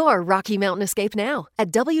planning your Rocky Mountain escape now at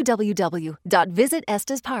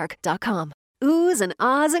www.visitestaspark.com. Oohs and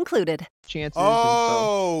ahs included. Chances.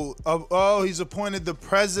 He's appointed the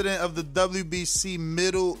president of the WBC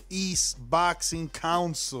Middle East Boxing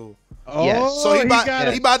Council. Yes. So he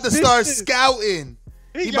about to start scouting.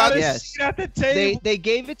 He got a seat at the table. They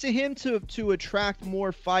gave it to him to attract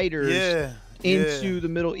more fighters into the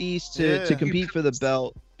Middle East to compete for the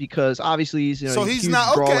belt, because obviously he's so he's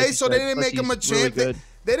not okay. Like so they didn't make him a champ. Really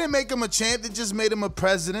they didn't make him a champ. They just made him a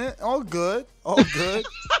president. All good.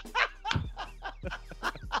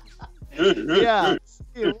 Yeah,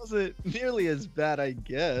 it wasn't nearly as bad, I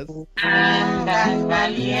guess. Yo,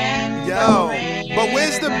 but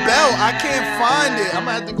where's the belt? I can't find it. I'm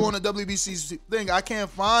gonna have to go on the WBC thing. I can't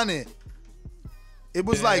find it. It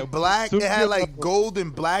was like black. It had like gold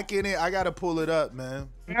and black in it. I gotta pull it up, man.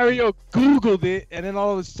 Mario Googled it, and then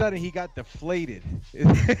all of a sudden he got deflated.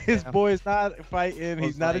 His boy is not fighting.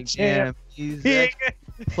 He's not a champ. He's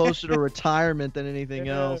closer to retirement than anything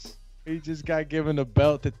else. He just got given a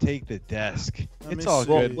belt to take the desk. It's all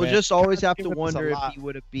good. We'll just always have to wonder if he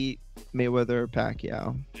would have beat Mayweather or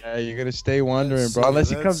Pacquiao. Yeah, you're gonna stay wondering, bro. Unless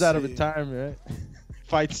he comes out of retirement,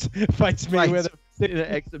 fights Mayweather in an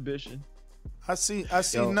exhibition. I see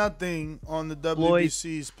nothing on the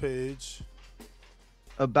WBC's page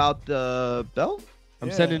about the belt. I'm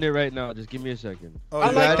sending it right now. Just give me a second. I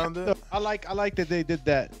like that they did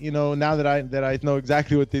that. You know, now that I know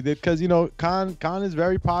exactly what they did, because Khan is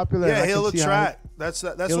very popular. Yeah, he'll attract. That's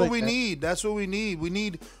what we need. That's what we need. We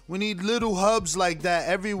need little hubs like that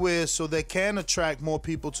everywhere, so they can attract more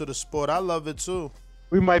people to the sport. I love it too.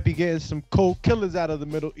 We might be getting some cold killers out of the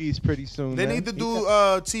Middle East pretty soon. They need to do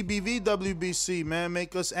TBV WBC, man.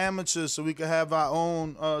 Make us amateurs so we can have our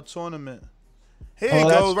own tournament. Here it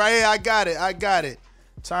goes, right here. I got it.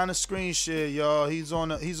 Time to screen share, y'all. He's on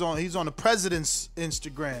the president's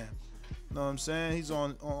Instagram. Know what I'm saying? He's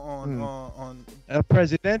on El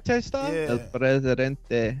Presidente style? Yeah. El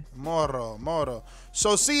Presidente. Moro.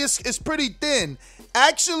 So see, it's pretty thin.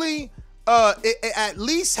 Actually, it at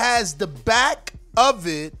least has the back of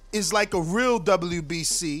it is like a real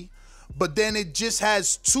WBC, but then it just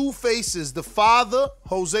has two faces: the father,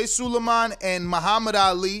 Jose Sulaiman, and Muhammad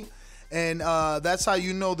Ali. And that's how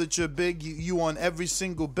you know that you're big. You on every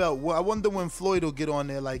single belt. Well, I wonder when Floyd will get on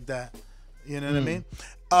there like that. You know what I mean?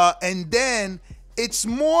 And then it's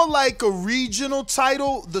more like a regional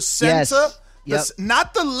title. The center,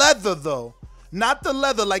 not the leather though. Not the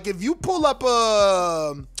leather. Like if you pull up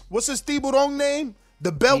what's his Tiburón name?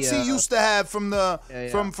 The belts he used to have from the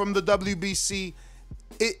from the WBC.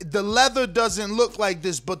 The leather doesn't look like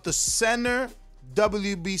this, but the center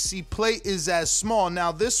WBC plate is as small.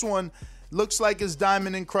 Now this one looks like it's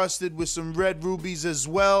diamond encrusted with some red rubies as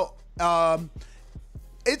well.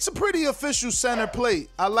 It's a pretty official center plate.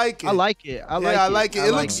 I like it. I like it.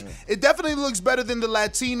 It definitely looks better than the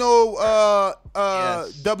Latino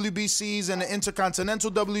WBCs and the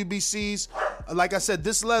Intercontinental WBCs. Like I said,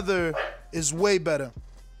 this leather is way better.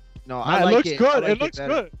 No, I like it. Good. It looks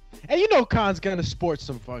good. And you know Khan's gonna sport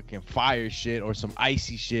some fucking fire shit or some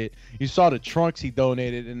icy shit. You saw the trunks he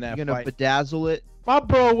donated in that fight. You're gonna bedazzle it. My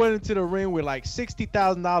bro went into the ring with like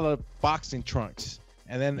 $60,000 boxing trunks.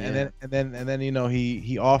 And then he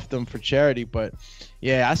offed them for charity. But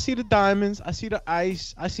yeah, I see the diamonds, I see the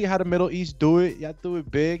ice, I see how the Middle East do it. Y'all do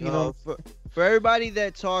it big, you know. For everybody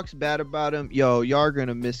that talks bad about him, y'all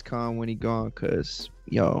gonna miss Khan when he gone, cause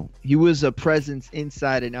he was a presence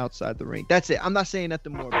inside and outside the ring. That's it. I'm not saying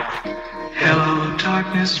nothing more about it. Hello,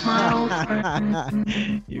 darkness, my old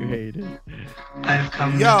friend. You hate it. I've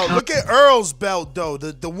come. Look at Earl's belt though.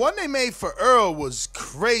 The one they made for Earl was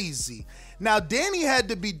crazy. Now, Danny had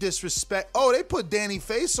to be disrespect. Oh, they put Danny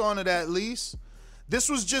face on it at least. This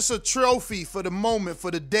was just a trophy for the moment, for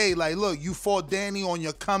the day. Like, look, you fought Danny on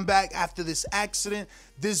your comeback after this accident.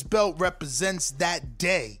 This belt represents that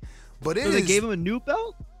day. But they gave him a new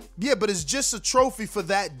belt? Yeah, but it's just a trophy for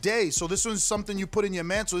that day. So this one's something you put in your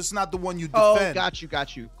mantle. It's not the one you defend. Oh,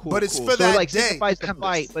 got you. Cool. But it's for that day. Signifies the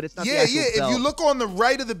fight, but it's not the actual belt. If you look on the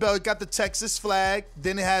right of the belt, it got the Texas flag.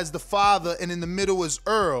 Then it has the father, and in the middle is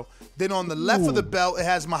Earl. Then on the left of the belt, it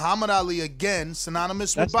has Muhammad Ali again,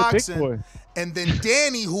 synonymous with boxing. And then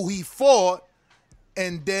Danny, who he fought,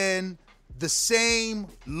 and then the same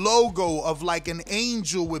logo of like an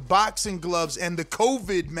angel with boxing gloves and the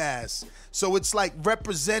COVID mask. So it's like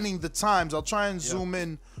representing the times. I'll try and zoom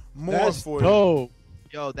in more for you.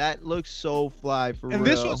 Yo, that looks so fly for real. And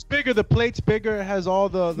this one's bigger. The plate's bigger. It has all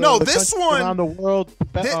the this one around the world.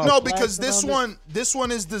 Because this one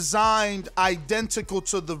is designed identical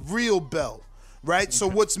to the real belt, right? Okay. So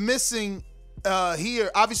what's missing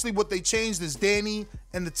here, obviously, what they changed is Danny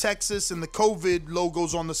and the Texas and the COVID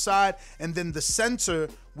logos on the side, and then the center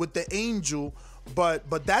with the angel.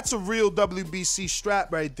 But that's a real WBC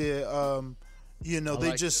strap right there. They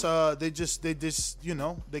just real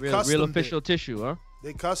official tissue, huh?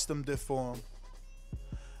 They customed it for him.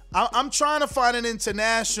 I'm trying to find an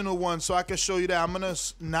international one so I can show you that. I'm going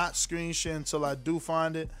to not screen share until I do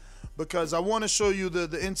find it, because I want to show you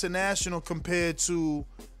the international compared to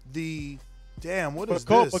the – damn, what is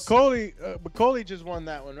this? McCauley just won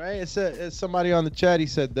that one, right? It's somebody on the chat, he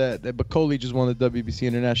said that McCauley just won the WBC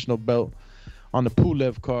international belt on the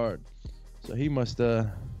Pulev card. So he must have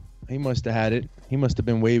had it. He must have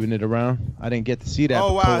been waving it around. I didn't get to see that.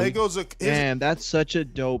 Oh, wow. Here goes damn, that's such a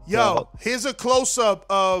dope belt. Here's a close-up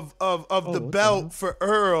of the belt for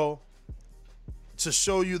Earl to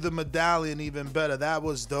show you the medallion even better. That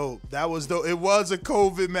was dope. It was a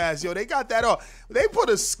COVID mask. Yo, they got that on. They put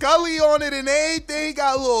a Scully on it and everything.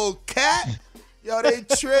 Got a little cat. Yo, they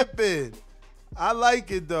tripping. I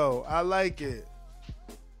like it, though. I like it.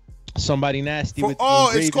 Somebody nasty with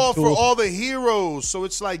it's called tool. For all the heroes, so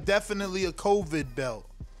it's like definitely a COVID belt.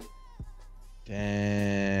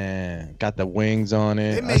 Damn, got the wings on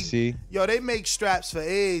it. I see. Yo, they make straps for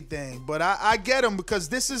everything, but I get them because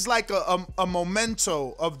this is like a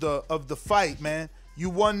memento of the fight, man. You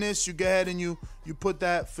won this, you go ahead and you put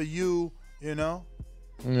that for you, you know.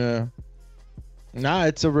 Yeah. Nah,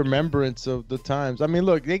 it's a remembrance of the times. I mean,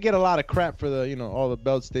 look, they get a lot of crap for the all the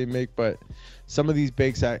belts they make, but some of these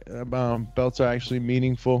belts are actually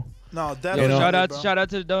meaningful. No, definitely. Shout out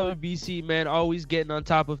to the WBC, man. Always getting on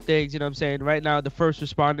top of things. You know what I'm saying? Right now, the first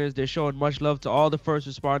responders, they're showing much love to all the first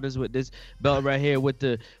responders with this belt right here, with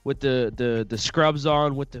the scrubs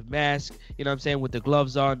on, with the mask. You know what I'm saying? With the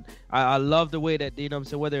gloves on. I love the way that, you know what I'm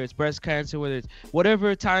saying, whether it's breast cancer, whether it's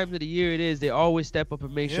whatever time of the year it is, they always step up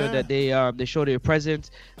and make sure that they show their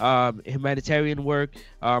presence, humanitarian work.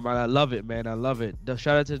 I love it, man. I love it.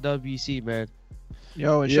 Shout out to the WBC, man.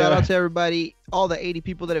 Yo, and shout out to everybody, all the 80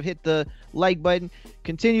 people that have hit the like button.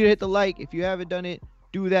 Continue to hit the like. If you haven't done it,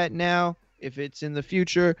 do that now. If it's in the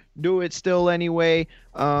future, do it still anyway.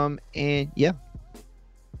 And yeah.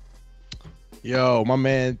 Yo, my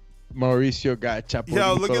man Mauricio got Chapo.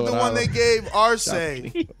 Yo, look at the one they gave Arce.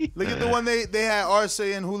 Look at the one they had Arce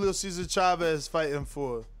and Julio Cesar Chavez fighting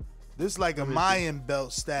for. This is like a Mayan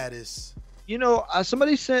belt status. You know,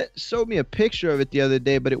 somebody showed me a picture of it the other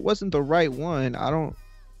day, but it wasn't the right one. I don't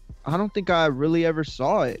think I really ever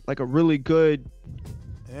saw it. Like a really good.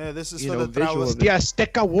 Yeah, this is for the visual. Yeah,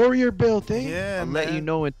 Azteca Warrior belt, eh? Yeah, I'll let you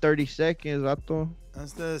know in 30 seconds, Vato.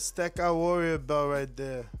 That's the Azteca Warrior belt right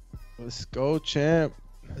there. Let's go, champ.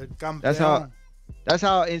 That's how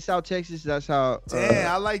in South Texas. That's how.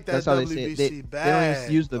 Damn, I like that. That's how WBC. They don't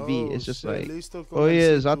even use the V. It's just like, oh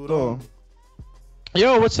yeah, Vato.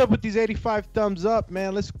 Yo, what's up with these 85 thumbs up,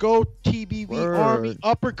 man? Let's go, TBV Army.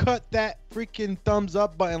 Uppercut that freaking thumbs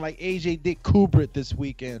up button like AJ Dick Kubrit this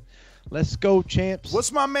weekend. Let's go, champs.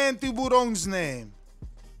 What's my man Tiburon's name?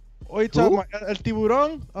 Oh, you talking about El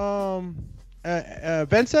Tiburon?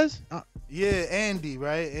 Vences? Yeah, Andy,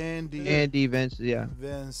 right? Andy Vences, yeah.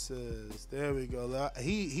 Vences. There we go.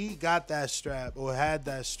 He got that strap or had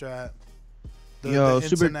that strap.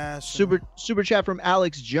 Super chat from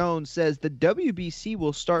Alex Jones says the WBC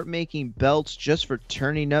will start making belts just for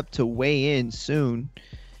turning up to weigh in soon.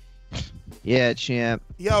 Yeah, champ.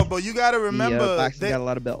 Yo, but you gotta remember, Boxing got a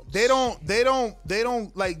lot of belts. They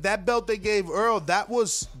don't like that belt they gave Earl. That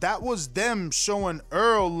was them showing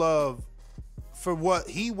Earl love for what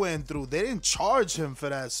he went through. They didn't charge him for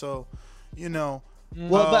that, so Well,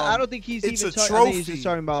 but I don't think he's even talking. I think he's just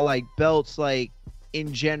talking about like belts, like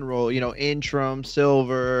in general, Intrum,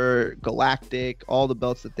 Silver, Galactic, all the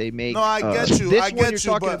belts that they make. No, I get you. This I one get you're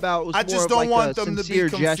talking about was I just more don't of like want a them to be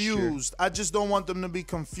confused. Gesture. I just don't want them to be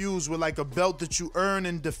confused with like a belt that you earn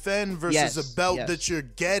and defend versus a belt that you're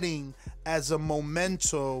getting as a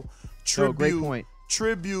memento,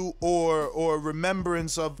 tribute or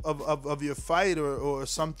remembrance of your fight or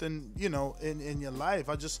something, in your life.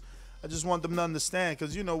 I just want them to understand,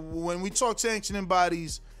 because when we talk sanctioning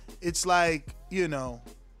bodies, it's like,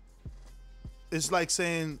 it's like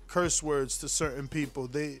saying curse words to certain people.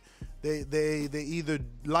 They either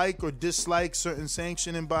like or dislike certain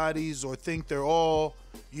sanctioning bodies, or think they're all,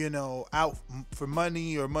 out for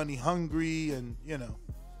money or money hungry, and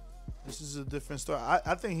this is a different story.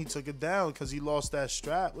 I think he took it down because he lost that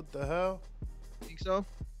strap. What the hell? Think so?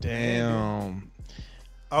 Damn.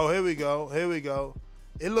 Oh, here we go.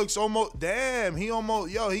 It looks almost. Damn, he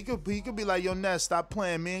almost. Yo, he could be like, yo, Ness, stop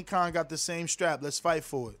playing. Me and Khan got the same strap. Let's fight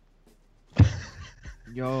for it.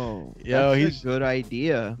 Yo, he's a good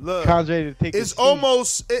idea. Look, Khan's ready to take. It's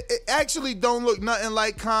almost. It actually don't look nothing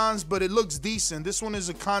like Khan's, but it looks decent. This one is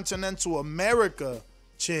a Continental America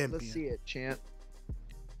champion. Let's see it, champ.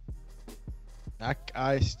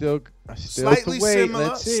 I still slightly wait. similar.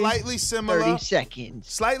 Let's see. Slightly similar. 30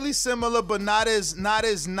 seconds. Slightly similar, but not as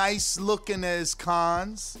nice looking as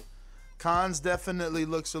Khan's. Khan's definitely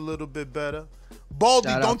looks a little bit better. Baldy,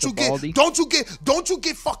 don't you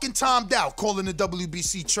get fucking timed out calling the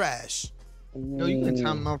WBC trash. No, you can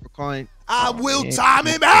time him out for calling. I will time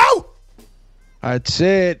him out. That's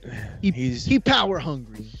it. He power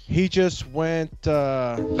hungry. He just went.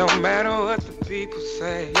 No matter what the people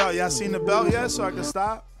say. Yo, y'all seen the belt yet? So I can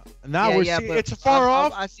stop. Now we're seeing it's far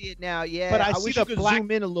off. I see it now. Yeah, but I wish see you could black,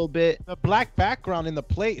 zoom in a little bit. The black background in the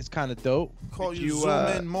plate is kind of dope. Call you zoom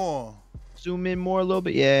in more. Zoom in more a little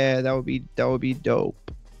bit. Yeah, that would be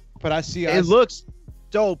dope. But I see it looks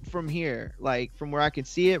dope from here, like from where I can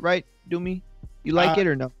see it. Right, Doomy? You like it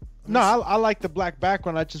or no? No, I like the black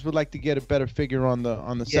background. I just would like to get a better figure on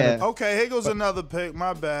the center. Okay, here goes another pick.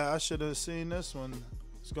 My bad. I should have seen this one.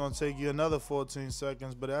 It's gonna take you another 14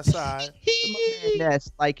 seconds, but that's all right.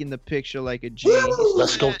 That's liking the picture like a G.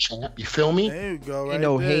 Let's go, champ. You feel me? There you go. Right Ain't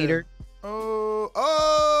no there. hater.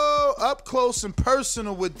 Oh, up close and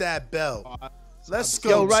personal with that belt. Let's go,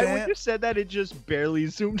 Yo, right champ. when you said that, it just barely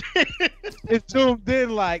zoomed in. It zoomed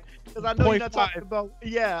in like. Because I know you're not talking about.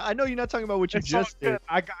 Yeah, I know you're not talking about what you just did.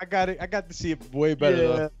 I got it. I got to see it way better.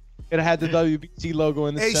 Though. It had the WBC logo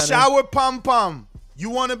in the center. Hey, Shower Pom Pom, you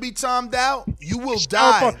want to be timed out? You will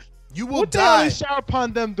die. You will what die. What the hell is Shower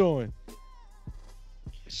Pom them doing?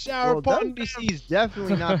 Shower Pom WBC is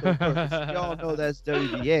definitely not the first. Y'all know that's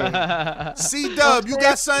WBA. C-Dub, you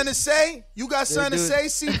got something to say? You got something to say,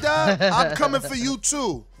 C-Dub? I'm coming for you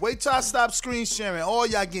too. Wait till I stop screen sharing. All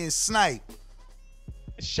y'all getting sniped.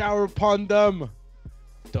 Shower upon them.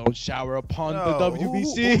 Don't shower upon the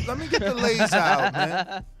WBC. Let me get the lays out,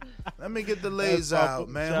 man. Let me get the lays out,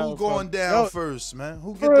 man. Who going down first, man?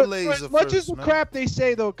 Who get the lays first, as much as the crap they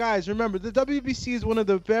say, though, guys, remember, the WBC is one of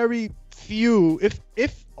the very few,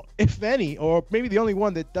 if any, or maybe the only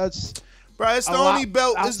one that does. Bro, it's the only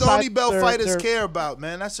belt. It's the only belt fighters care about,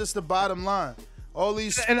 man. That's just the bottom line. All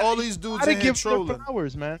these dudes in here trolling. Their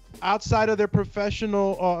flowers, man. Outside of their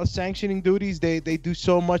professional sanctioning duties, they do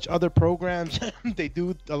so much other programs. They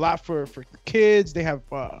do a lot for kids. They have,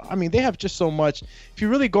 they have just so much. If you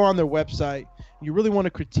really go on their website, you really want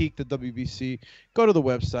to critique the WBC, go to the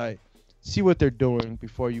website, see what they're doing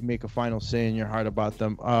before you make a final say in your heart about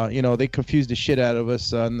them. They confused the shit out of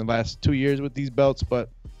us in the last 2 years with these belts, but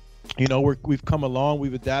we've come along,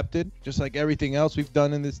 we've adapted, just like everything else we've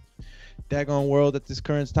done in this daggone world at this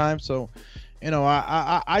current time. So,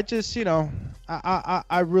 I just,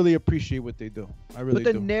 I really appreciate what they do. I really do.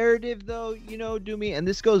 But the narrative, though, Doomy, and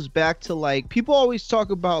this goes back to, like, people always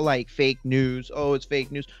talk about, like, fake news. Oh, it's fake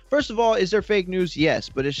news. First of all, is there fake news? Yes,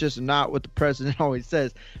 but it's just not what the president always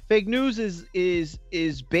says. Fake news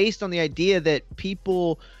is based on the idea that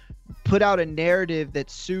people put out a narrative that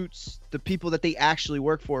suits the people that they actually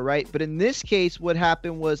work for, right? But in this case, what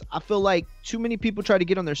happened was, I feel like too many people try to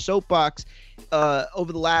get on their soapbox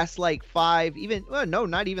over the last like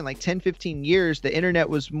 10, 15 years. The internet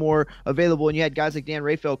was more available, and you had guys like Dan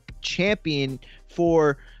Rafael champion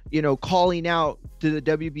for, calling out to the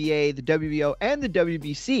WBA, the WBO, and the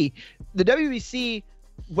WBC. The WBC,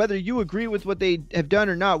 whether you agree with what they have done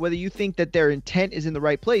or not, whether you think that their intent is in the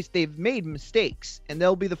right place, they've made mistakes, and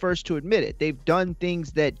they'll be the first to admit it. They've done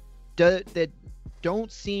things that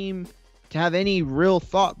don't seem to have any real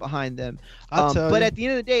thought behind them. But at the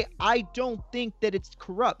end of the day, I don't think that it's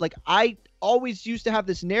corrupt. Like, I always used to have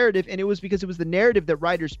this narrative, and it was because it was the narrative that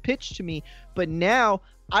writers pitched to me. But now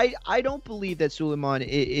I don't believe that Sulaiman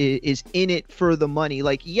is in it for the money.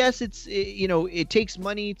 Like, yes, it takes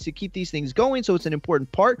money to keep these things going, so it's an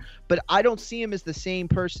important part. But I don't see him as the same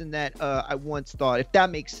person that I once thought, if that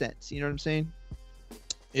makes sense. You know what I'm saying?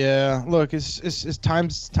 Yeah, look, it's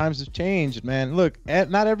times have changed, man. Look,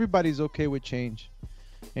 not everybody's okay with change,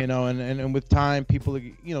 and with time, people,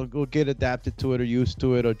 will get adapted to it or used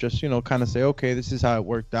to it, or just, kind of say, okay, this is how it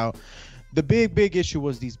worked out. The big issue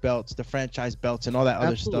was these belts, the franchise belts, and all that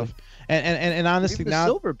other stuff. And honestly, even the now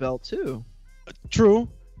silver belt too. True,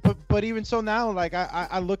 but even so now, like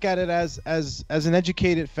I look at it as an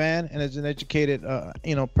educated fan and as an educated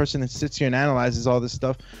person that sits here and analyzes all this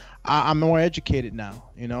stuff. I'm more educated now,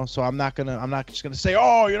 so I'm not just gonna say,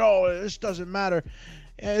 this doesn't matter.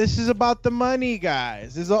 This is about the money,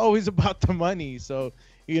 guys. This is always about the money. So,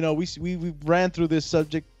 You know, we ran through this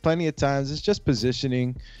subject plenty of times. It's just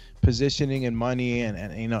positioning and money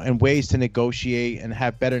and you know, and ways to negotiate and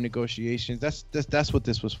have better negotiations. That's what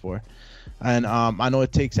this was for. And I know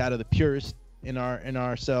it takes out of the purist in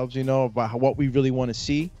ourselves, you know, about what we really want to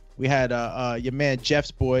see. We had your man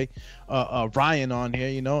Jeff's boy Ryan on here,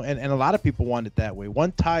 you know, and a lot of people want it that way.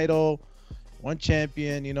 One title, one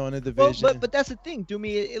champion, you know, in a division. Well, but that's the thing,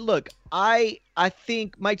 Doomy. Look, I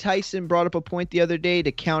think Mike Tyson brought up a point the other day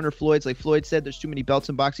to counter Floyd's. Like Floyd said, there's too many belts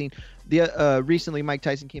in boxing. Recently, Mike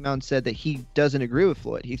Tyson came out and said that he doesn't agree with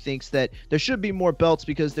Floyd. He thinks that there should be more belts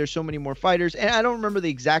because there's so many more fighters. And I don't remember the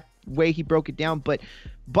exact way he broke it down, but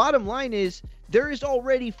bottom line is there is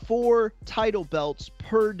already 4 title belts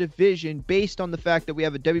per division based on the fact that we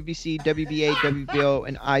have a WBC, WBA, WBO,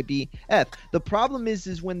 and IBF. The problem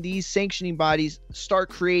is when these sanctioning bodies start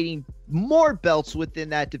creating more belts within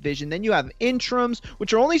that division, then you have interims,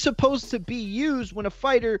 which are only supposed to be used when a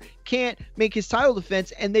fighter can't make his title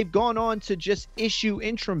defense, and they've gone on to just issue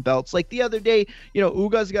interim belts. Like the other day, you know,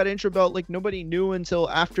 Ugas got an interim belt like nobody knew until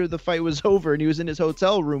after the fight was over, and he was in his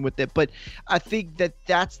hotel room with it. But I think that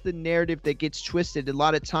that's the narrative that gets twisted. A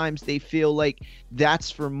lot of times they feel like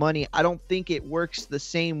that's for money. I don't think it works the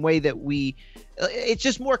same way that it's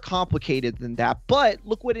just more complicated than that. But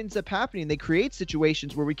look what ends up happening. They create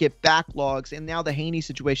situations where we get backlogs, and now the Haney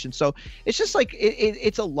situation. So it's just like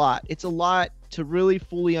it's a lot. It's a lot to really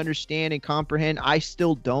fully understand and comprehend. I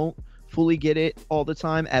still don't fully get it all the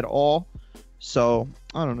time at all. So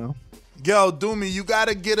I don't know. Yo, Doomy, you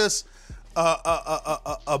gotta get us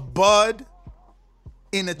a bud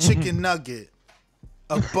in a chicken nugget,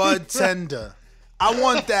 a bud tender. I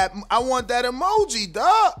want that emoji,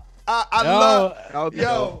 dog. I love.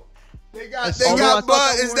 Yo, they got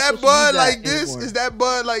bud. Is that bud like this? Is that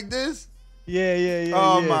bud like this? Yeah.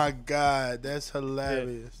 Oh my God, that's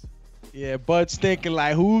hilarious. Yeah, Bud's thinking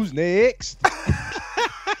like, who's next?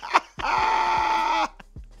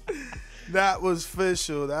 That was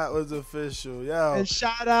official. Yo. And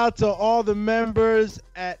shout out to all the members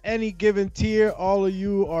at any given tier. All of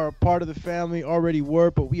you are a part of the family, already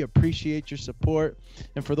were, but we appreciate your support.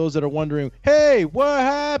 And for those that are wondering, hey, what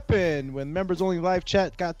happened when members only live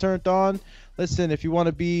chat got turned on? Listen, if you want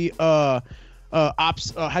to be how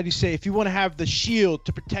do you say, if you want to have the shield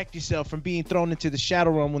to protect yourself from being thrown into the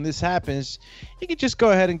shadow realm when this happens, you can just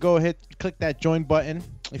go ahead and click that join button.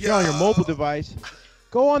 If you're on your mobile device,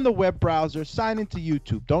 go on the web browser, sign into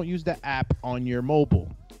YouTube. Don't use the app on your mobile.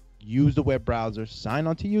 Use the web browser, sign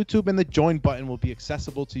onto YouTube, and the join button will be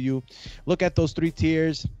accessible to you. Look at those 3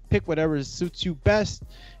 tiers, pick whatever suits you best.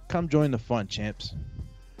 Come join the fun, champs.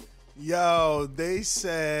 Yo, they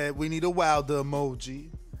said we need a Wilder emoji.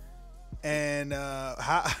 And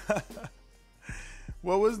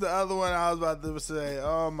what was the other one I was about to say?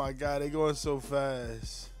 Oh my God, they're going so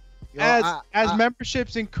fast. As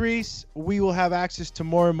memberships increase, we will have access to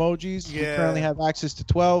more emojis. Yeah. We currently have access to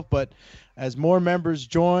 12, but as more members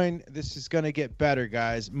join, this is going to get better,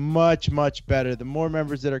 guys. Much, much better. The more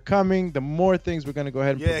members that are coming, the more things we're going to go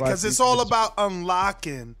ahead and provide. Yeah, because it's all about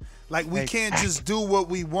unlocking. Like, we can't just do what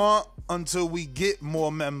we want until we get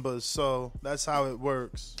more members. So that's how it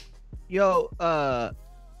works. Yo,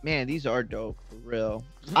 man, these are dope for real.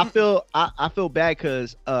 I feel bad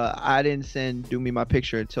because I didn't send Doomy my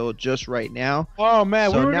picture until just right now. Oh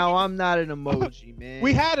man, so now I'm not an emoji, man.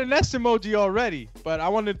 We had an S emoji already, but I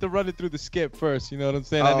wanted to run it through the skip first. You know what I'm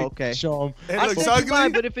saying? Okay. Show them. It I looks sent you ugly.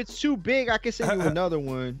 mine, but if it's too big, I can send you another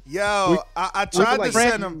one. Yo, I tried to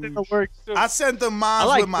send them. I sent them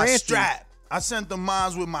mine with my strap. I sent them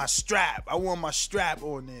mines with my strap. I want my strap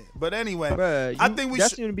on it. But anyway, Bruh, I think we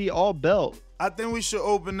that's should gonna be all belt. I think we should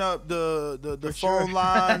open up the phone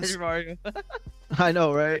lines. I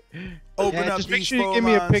know, right? Open up just make these sure you phone give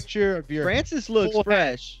me a lines. picture of your. Francis looks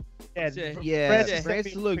fresh. Yeah,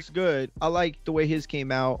 Francis looks good. I like the way his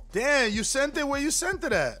came out. Damn, you sent it where you sent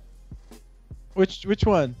it at? Which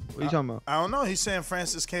one? What are you talking about? I don't know. He's saying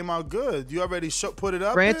Francis came out good. You already put it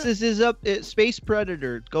up. Francis is up. Space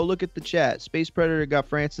Predator. Go look at the chat. Space Predator got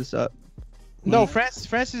Francis up. No,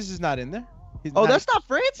 Francis is not in there. That's not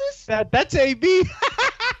Francis? That's AB.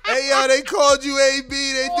 Hey, yo, they called you AB.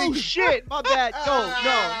 They think shit. My bad.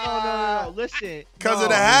 No. Listen. Because of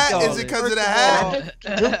the hat? Is it because of the hat?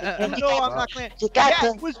 No, I'm not playing. Yeah,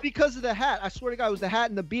 it was because of the hat. I swear to God, it was the hat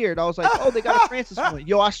and the beard. I was like, oh, they got a Francis one.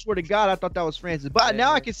 Yo, I swear to God, I thought that was Francis. But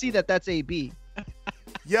now I can see that that's AB.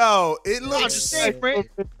 Yo, it looks.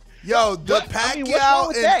 Yo, the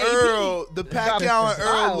Pacquiao and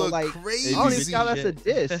Earl, look crazy. I don't even got us a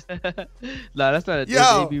diss. Nah, that's not a diss.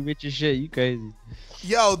 AB Richard shit. You crazy.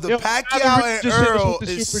 Yo, the Pacquiao and Earl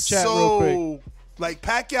is so Like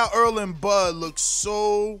Pacquiao, Earl, and Bud look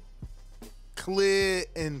so clear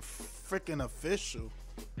and freaking official.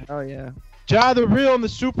 Oh yeah. Ja the Real in the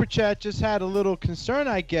super chat just had a little concern,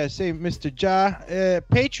 I guess. Hey, Mr. Ja,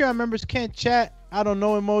 Patreon members can't chat. I don't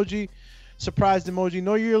know emoji, surprised emoji.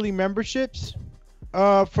 No yearly memberships,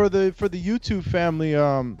 for the YouTube family.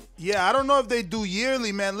 Yeah, I don't know if they do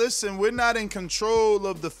yearly, man. Listen, we're not in control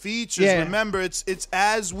of the features. Yeah. Remember, it's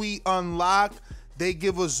as we unlock, they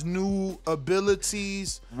give us new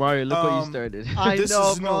abilities. Mario, look what you started. I This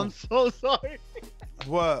know, is bro. new. I'm so sorry.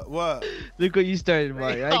 What? Look what you started,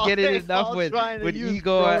 Mario. I get it enough I'll with try to use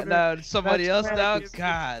ego Broner. now. Somebody That's else now. practice.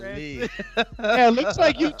 Golly. Yeah, it looks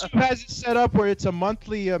like YouTube has it set up where it's a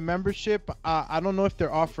monthly membership. I don't know if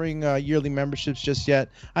they're offering yearly memberships just yet.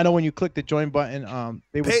 I know when you click the join button,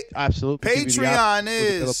 they would absolutely give you the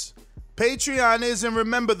option Patreon is, and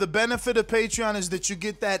remember, the benefit of Patreon is that you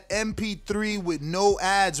get that MP3 with no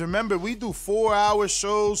ads. Remember, we do 4-hour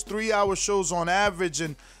shows, 3-hour shows on average,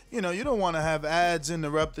 and you don't want to have ads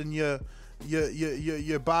interrupting your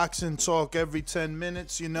boxing talk every 10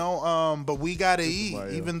 minutes, but we gotta eat,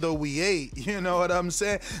 even though we ate. You know what I'm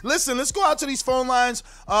saying? Listen, let's go out to these phone lines.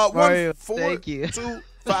 1 4 2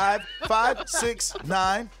 5 5 6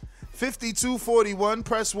 9 5241.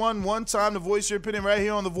 Press 1 one time to voice your opinion right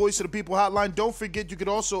here on the Voice of the People hotline. Don't forget, you could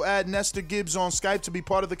also add Nestor Gibbs on Skype to be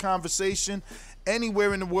part of the conversation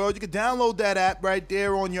anywhere in the world. You can download that app right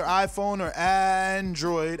there on your iPhone or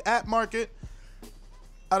Android. App Market.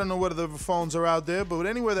 I don't know what other phones are out there, but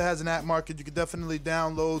anywhere that has an App Market, you can definitely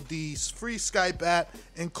download the free Skype app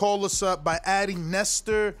and call us up by adding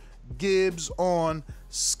Nestor Gibbs on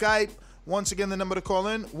Skype. Once again, the number to call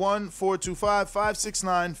in,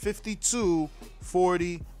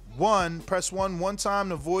 1-425-569-5241. Press 1 one time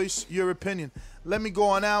to voice your opinion. Let me go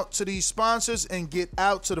on out to these sponsors and get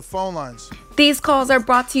out to the phone lines. These calls are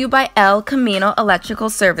brought to you by El Camino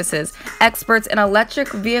Electrical Services, experts in electric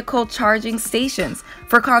vehicle charging stations.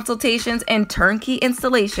 For consultations and turnkey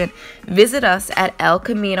installation, visit us at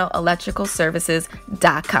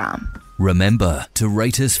elcaminoelectricalservices.com. Remember to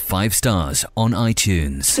rate us 5 stars on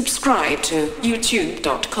iTunes. Subscribe to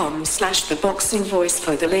youtube.com/theboxingvoice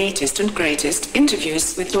for the latest and greatest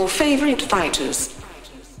interviews with your favorite fighters.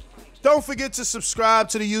 Don't forget to subscribe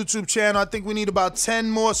to the YouTube channel. I think we need about 10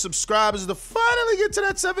 more subscribers to finally get to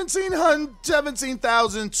that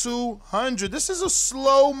 17,200. This is a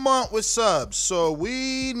slow month with subs, so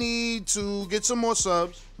we need to get some more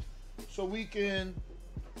subs so we can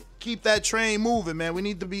keep that train moving, man. We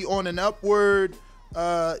need to be on an upward,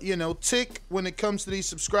 tick when it comes to these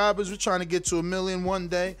subscribers. We're trying to get to 1 million one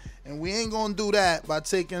day, and we ain't gonna do that by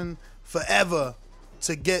taking forever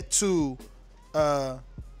to get to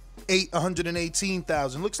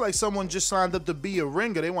 118,000. Looks like someone just signed up to be a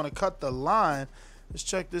ringer. They want to cut the line. Let's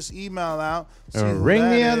check this email out. Ring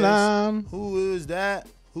the alarm. Who is that?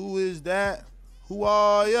 Who is that? Who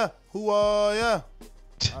are ya? Who are ya?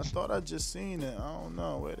 I thought I just seen it. I don't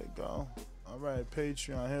know. Where'd it go? All right,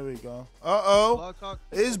 Patreon. Here we go. Uh-oh.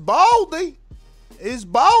 It's Baldy. It's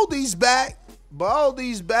Baldy's back.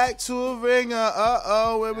 Baldy's back to a ringer.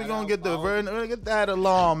 Uh-oh. Where we going to get get that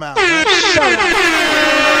alarm out?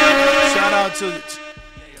 Shout out to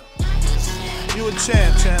you, a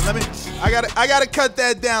champ. I gotta cut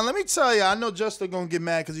that down. Let me tell you, I know Justin going to get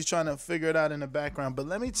mad because he's trying to figure it out in the background, but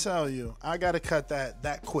let me tell you, I got to cut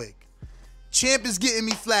that quick. Champ is getting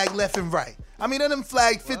me flagged left and right. I mean, I done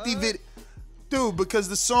flagged 50 videos. Dude, because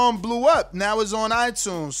the song blew up. Now it's on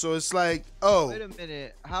iTunes. So it's like, oh. Wait a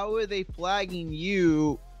minute. How are they flagging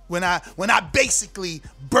you? When I basically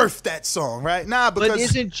birthed that song, right? Nah, because. But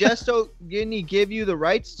isn't Gesto, didn't he give you the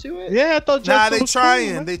rights to it? Yeah, I thought Gesto they was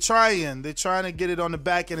trying. cool, They're trying to get it on the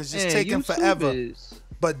back end. It's just taking YouTube forever. is.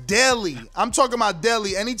 But Daily, I'm talking about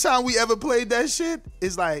Daily. Anytime we ever played that shit,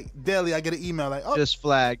 it's like Daily. I get an email like, oh, just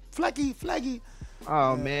flagged. Flaggy.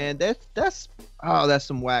 Oh man, that's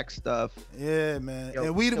some whack stuff. Yeah, man. Yo,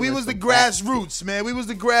 and we was the grassroots, man. We was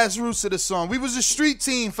the grassroots of the song. We was the street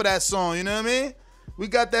team for that song. You know what I mean? We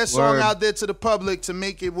got that song out there to the public to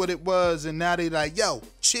make it what it was, and now they like, yo,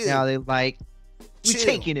 chill. Now they like, we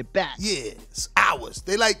taking it back. Yeah, it's ours.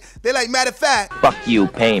 They like. Matter of fact, fuck you,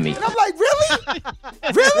 pay me. And I'm like, really,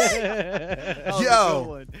 really?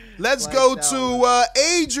 Yo, let's go to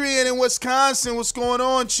Adrian in Wisconsin. What's going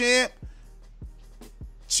on, champ?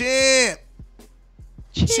 Champ.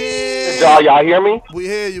 Y'all hear me? We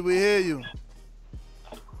hear you.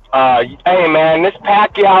 Hey man, this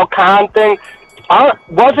Pacquiao Khan thing,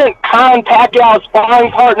 wasn't Khan Pacquiao's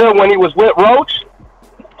sparring partner when he was with Roach?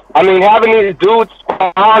 I mean, having these dudes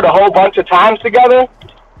sparred a whole bunch of times together?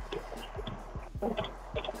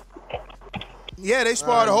 Yeah, they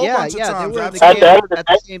sparred a whole bunch of times. They were in the game at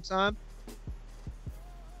the same time.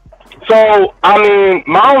 So, I mean,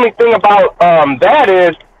 my only thing about that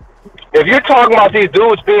is, if you're talking about these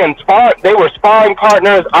dudes being they were sparring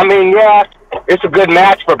partners. I mean, yeah, it's a good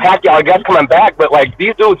match for Pacquiao, I guess, coming back. But like,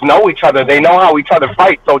 these dudes know each other. They know how each other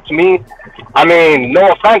fight. So to me, I mean, no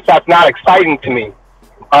offense, that's not exciting to me.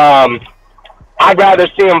 I'd rather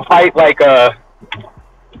see him fight like a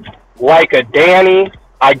Danny,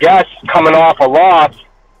 I guess, coming off a loss,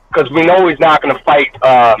 because we know he's not going to fight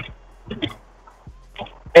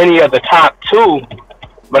any of the top two.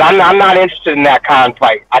 But I'm not interested in that kind of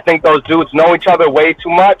fight. I think those dudes know each other way too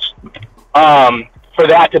much for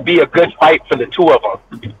that to be a good fight for the two of them.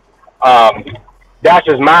 That's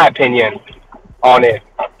just my opinion on it,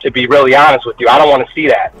 to be really honest with you. I don't want to see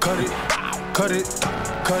that. Cut it.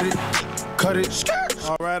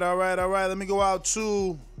 All right. Let me go out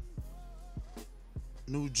to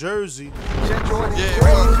New Jersey. Just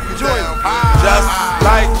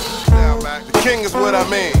like the king is what I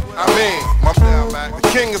mean. The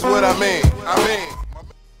king is what I mean.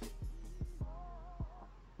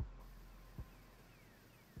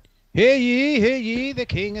 Hear ye, the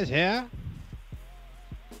king is here.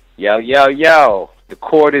 Yo. The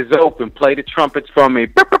court is open. Play the trumpets for me.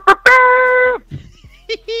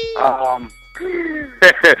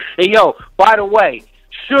 Hey, yo, by the way,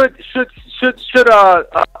 should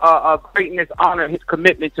greatness honor his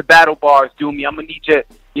commitment to battle bars, Doomy? I'm gonna need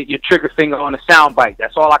your trigger finger on a soundbite.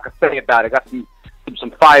 That's all I can say about it. Got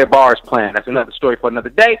some fire bars planned. That's another story for another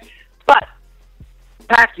day. But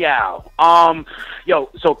Pacquiao,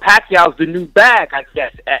 so Pacquiao's the new bag, I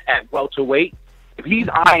guess, at welterweight. If he's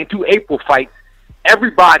eyeing 2 April fights,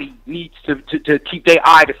 everybody needs to keep their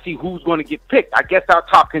eye to see who's going to get picked. I guess our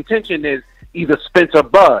top contention is either Spence or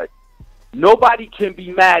Bud. Nobody can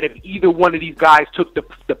be mad if either one of these guys took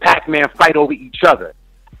the Pac-Man fight over each other.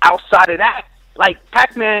 Outside of that, like,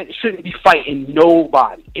 Pac-Man shouldn't be fighting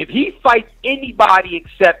nobody. If he fights anybody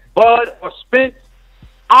except Bud or Spence,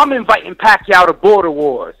 I'm inviting Pacquiao to Border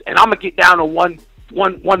Wars, and I'm going to get down to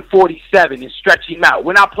 147 and stretch him out.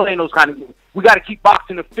 We're not playing those kind of games. We got to keep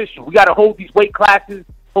boxing official. We got to hold these weight classes,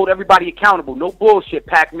 hold everybody accountable. No bullshit,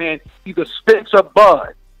 Pac-Man. Either Spence or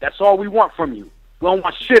Bud. That's all we want from you. We don't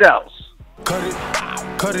want shit else. Cut it.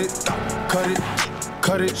 Look,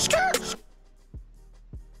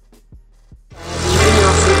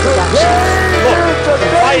 the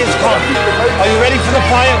fire's coming. Are you ready for the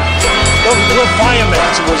fire? We're firemen.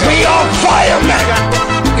 We are firemen.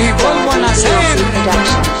 Y vuelvo a nacer.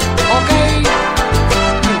 Okay.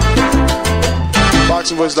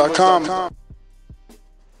 BoxingVoice.com.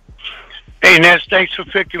 Hey, Ness, thanks for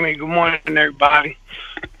picking me. Good morning, everybody.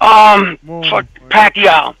 For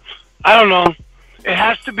Pacquiao, I don't know. It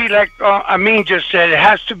has to be like Amin just said. It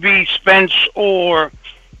has to be Spence or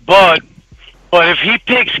Bud. But if he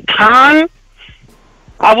picks Khan,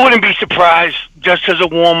 I wouldn't be surprised, just as a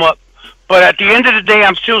warm-up. But at the end of the day,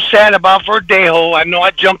 I'm still sad about Verdejo. I know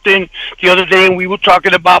I jumped in the other day and we were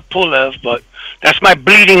talking about Pulev, but that's my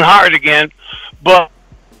bleeding heart again. But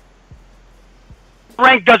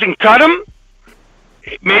rank doesn't cut him.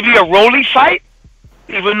 Maybe a Rolly fight,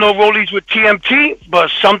 even though Rolly's with TMT, but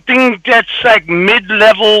something that's like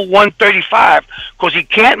mid-level 135, because he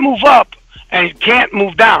can't move up and he can't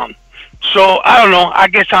move down. So, I don't know. I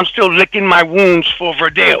guess I'm still licking my wounds for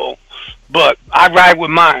Verdejo, but I ride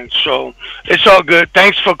with mine. So, it's all good.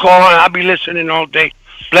 Thanks for calling. I'll be listening all day.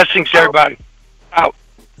 Blessings to everybody. Out.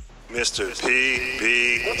 Mr.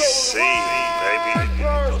 PBC, baby.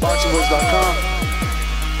 BoxingVoice.com.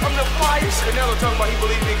 I'm the finest. Canelo talking about he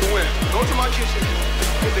believes he can win. Go to my kitchen.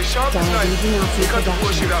 Get the sharpest knife and cut the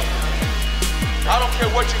bullshit out. I don't care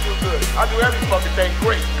what you do good. I do every fucking thing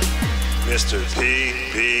great. Mr.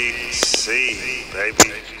 PBC,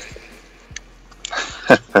 baby.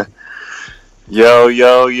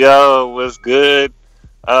 Yo, what's good?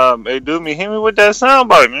 Hey, Doomy, hit me with that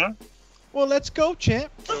soundbite, man. Well, let's go,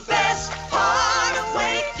 champ. The best part of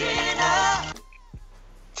waking up.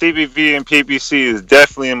 TBV and PBC is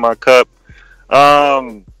definitely in my cup.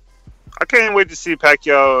 I can't wait to see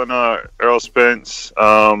Pacquiao and Errol Spence.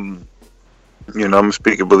 I'm a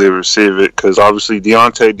speaker, believe it, receive it, because obviously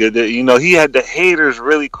Deontay did it. He had the haters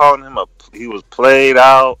really calling him he was played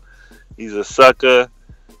out. He's a sucker.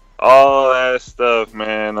 All that stuff,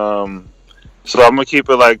 man. So I'm going to keep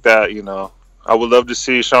it like that, I would love to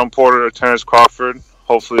see Sean Porter or Terrence Crawford.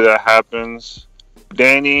 Hopefully that happens.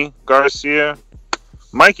 Danny Garcia,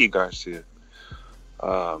 Mikey Garcia.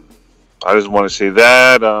 I just want to see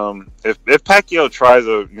that. If Pacquiao tries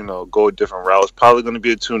to, go a different route, it's probably going to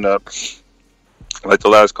be a tune-up, like the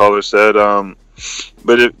last caller said.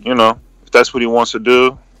 But if that's what he wants to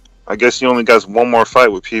do. I guess he only got one more fight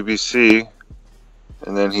with PBC,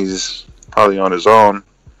 and then he's probably on his own.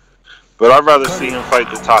 But I'd rather see him fight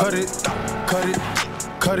the top.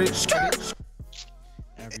 Cut it.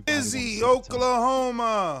 Izzy,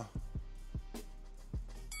 Oklahoma.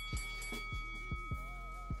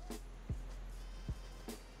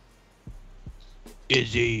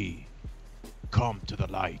 Izzy, come to the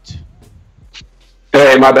light.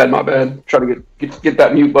 Hey, my bad. Try to get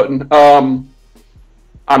that mute button. I'm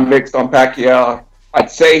mixed on Pacquiao. I'd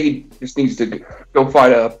say he just needs to go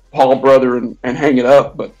fight a Paul brother and hang it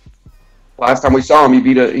up. But last time we saw him, he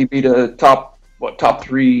beat a top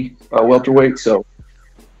 3 welterweight. So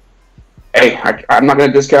hey, I'm not going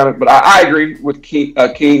to discount it, but I agree with King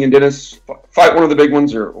and Dennis. Fight one of the big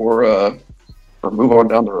ones or move on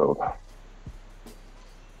down the road.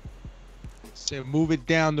 So move it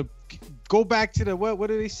down. Go back to the what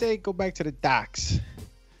do they say? Go back to the docks.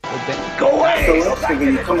 Go away! So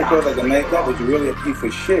when you come across like a nice guy, but you're really a piece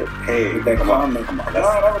of shit. Hey, that comment. No, that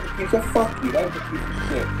was a piece of fuck you. That was a piece of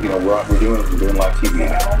shit. You know, we're doing live TV.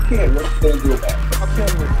 I don't care. What you gonna do about it? I'll tell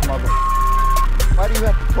you this, mother. Why do you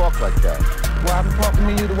have to talk like that? Well, I'm talking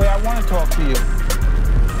to you the way I want to talk to you.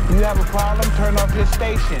 You have a problem, turn off your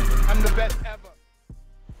station. I'm the best ever.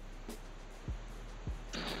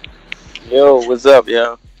 Yo, what's up,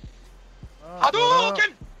 yo?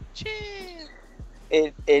 Hadouken!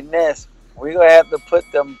 Hey, Ness, we gonna have to put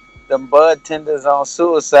them bud tenders on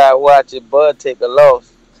suicide watch if Bud take a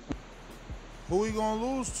loss. Who we gonna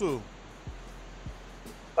lose to?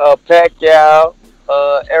 Pacquiao,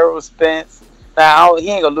 Errol Spence. Now he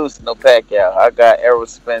ain't gonna lose to no Pacquiao. I got Errol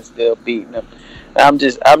Spence still beating him. I'm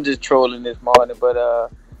just trolling this morning, but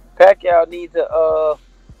Pacquiao needs to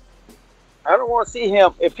I don't want to see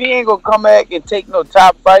him if he ain't gonna come back and take no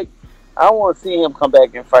top fight. I don't want to see him come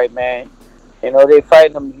back and fight, man. You know, they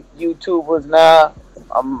fighting them YouTubers now.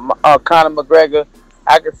 Conor McGregor.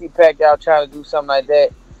 I can see Pacquiao trying to do something like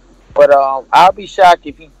that. But I'll be shocked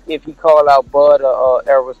if he call out Bud or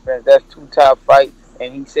Errol Spence. That's 2 top fights,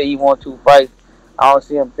 and he say he want 2 fights. I don't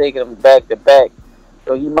see him taking them back to back.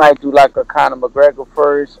 So he might do like a Conor McGregor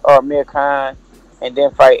first or Amir Khan, and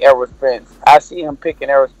then fight Errol Spence. I see him picking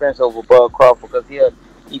Errol Spence over Bud Crawford because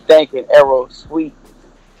he thinking Errol sweeter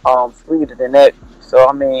than that. So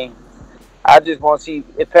I mean, I just want to see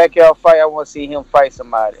if Pacquiao fight. I want to see him fight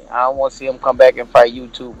somebody. I don't want to see him come back and fight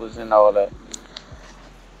YouTubers and all that.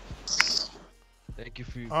 Thank you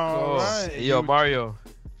for your All call. right. Hey, Yo, Mario.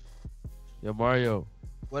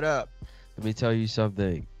 What up? Let me tell you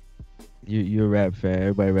something. You're a rap fan.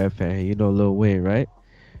 Everybody rap fan. You know Lil Wayne, right?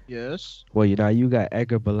 Yes. Well, you got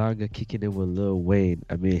Edgar Berlanga kicking in with Lil Wayne.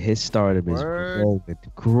 I mean, his stardom is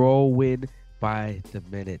growing by the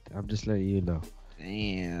minute. I'm just letting you know.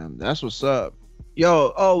 Damn, that's what's up.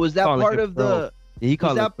 Yo, was that part of the? Yeah, he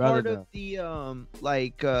called was it that part brother of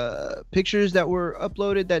the pictures that were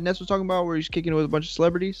uploaded that Ness was talking about, where he's kicking it with a bunch of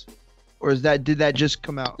celebrities, or did that just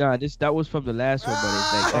come out? Nah, that was from the last one, but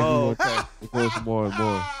it's like it goes more and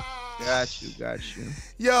more. Got you.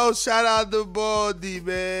 Yo, shout out to Baldy,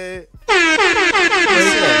 man. He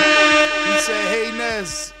said, hey,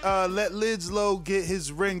 Ness, let Lidslow get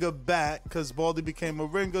his ringer back, because Baldy became a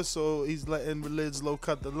ringer, so he's letting Lidslow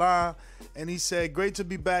cut the line. And he said, great to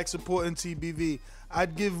be back supporting TBV.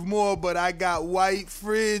 I'd give more, but I got white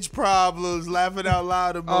fridge problems. Laughing out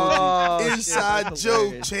loud emoji. Inside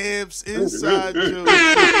joke, champs. Inside joke.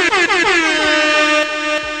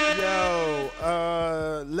 Yo,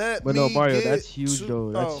 But no, Mario, that's huge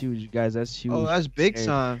though. That's huge, guys. That's huge. Oh, that's big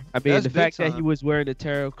time. I mean, That's the big fact that time. he was wearing the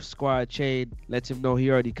Terror Squad chain lets him know he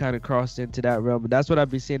already kind of crossed into that realm. And that's what I've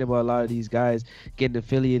been saying about a lot of these guys getting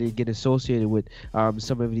affiliated, getting associated with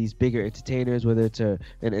some of these bigger entertainers, whether it's an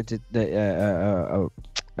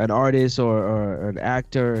artist or an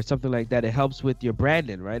actor or something like that. It helps with your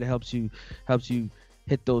branding, right? It helps you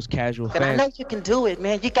hit those casual And I fans. know you can do it,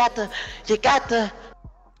 man. You got the.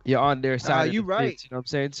 You're on their side. you of the right. fence, you know what I'm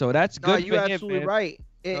saying? So that's No, good. you're for him, absolutely man. right.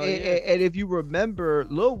 And, Oh, yeah. and if you remember,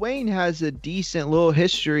 Lil Wayne has a decent little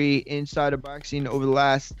history inside of boxing over the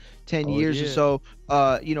last 10 years or yeah. so.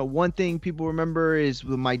 One thing people remember is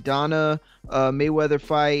the Maidana Mayweather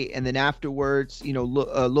fight, and then afterwards,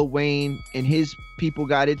 Lil Wayne and his people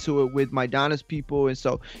got into it with Maidana's people, and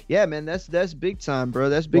so yeah, man, that's big time, bro.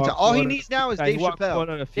 That's big time. All he needs now is Dave Chappelle.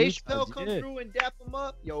 Dave Chappelle come through and dap him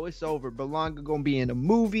up. Yo, it's over. Berlanga gonna be in a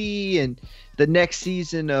movie, and the next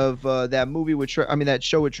season of that movie with that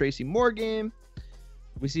show with Tracy Morgan.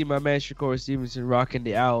 We see my man Shakur Stevenson rocking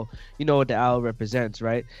the owl. You know what the owl represents,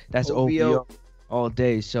 right? That's OVO. all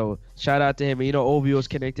day. So shout out to him. And you know, OVO's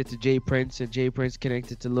connected to Jay Prince, and Jay Prince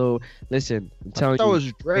connected to Lil. Listen, I'm telling you, that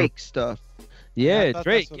was Drake stuff. Yeah,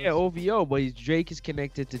 Drake. Yeah, OVO, but Drake is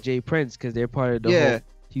connected to Jay Prince because they're part of the whole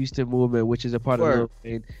Houston movement, which is a part of Lil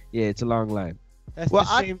Wayne. Yeah, it's a long line.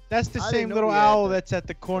 That's the same little owl that's at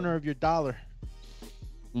the corner of your dollar.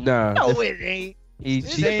 Nah. No, it ain't. He's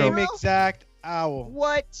the same exact owl.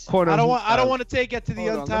 What? I don't want to take it to the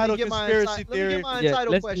untitled conspiracy theory. Let me get my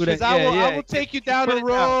untitled question. Because I will take you down a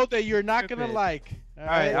road that you're not gonna like. All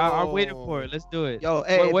right, I'm waiting for it. Let's do it. Yo,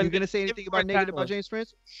 hey, if you're gonna say anything negative about James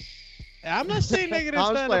Prince? I'm not saying negative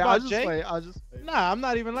stuff about Jake. Nah, I'm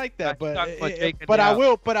not even like that. But I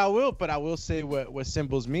will say what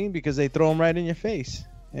symbols mean because they throw them right in your face.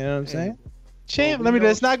 You know what I'm saying? Champ,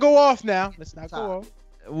 let's not go off now. Let's not go off.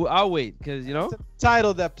 I'll wait because you know. It's a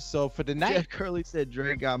titled episode for the night. Jeff Curley said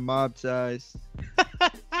Drake got mob ties.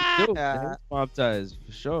 Mob ties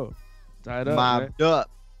for sure. Tied up. Mobbed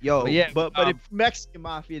up. Yo, but but if Mexican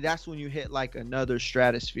Mafia, that's when you hit like another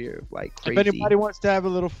stratosphere of like crazy. If anybody wants to have a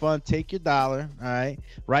little fun, take your dollar. All right,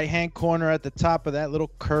 right hand corner at the top of that little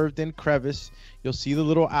curved in crevice, you'll see the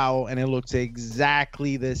little owl, and it looks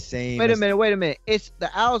exactly the same. Wait a minute. It's the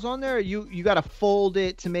owl's on there. You gotta fold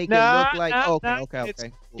it to make it look like.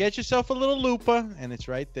 Okay. Get yourself a little lupa, and it's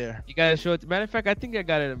right there. You gotta show it. Matter of fact, I think I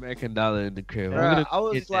got an American dollar in the crib. I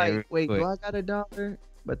was like, wait, do I got a dollar?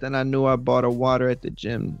 But then I knew I bought a water at the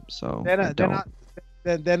gym, so then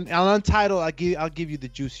on Untitled, I'll give you the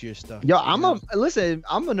juicier stuff. Yo, I'm gonna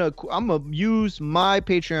use my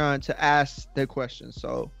Patreon to ask the question.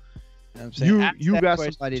 So you got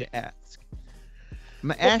somebody to ask. I'm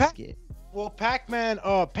gonna ask it. Well, Pac-Man,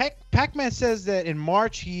 Pac-Man says that in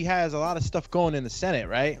March he has a lot of stuff going in the Senate,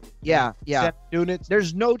 right? Yeah. Units.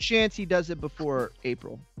 There's no chance he does it before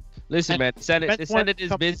April. Listen, man, the Senate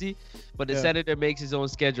is busy, but the senator makes his own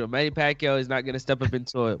schedule. Manny Pacquiao is not going to step up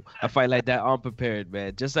into a fight like that unprepared,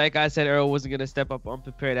 man. Just like I said, Earl wasn't going to step up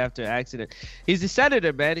unprepared after an accident. He's the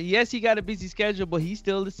senator, man. Yes, he got a busy schedule, but he's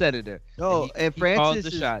still the senator. Oh, and Francis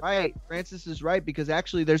is right. Francis is right because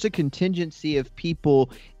actually there's a contingency of people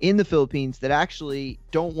in the Philippines that actually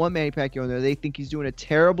don't want Manny Pacquiao in there. They think he's doing a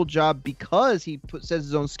terrible job because he says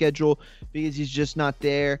his own schedule because he's just not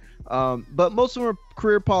there. But most of them are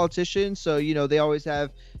career politicians, so you know they always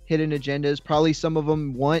have hidden agendas. Probably some of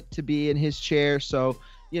them want to be in his chair, so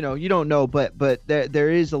you know you don't know. But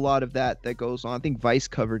there is a lot of that goes on. I think Vice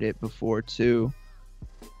covered it before too.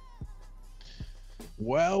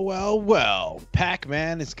 Well.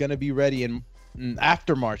 Pac-Man is gonna be ready in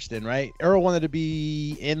after March, then, right? Earl wanted to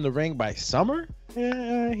be in the ring by summer.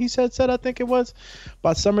 Yeah, he said I think it was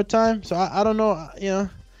by summertime. So I don't know. You know.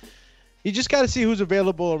 You just got to see who's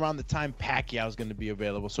available around the time Pacquiao is going to be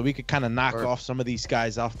available, so we could kind of knock off some of these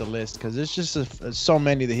guys off the list because there's just so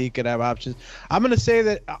many that he could have options. I'm going to say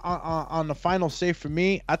that on the final say for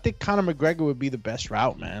me, I think Conor McGregor would be the best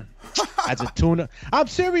route, man. As a tune-up. I'm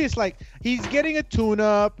serious. Like, he's getting a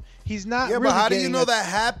tune-up. He's not really but how do you know that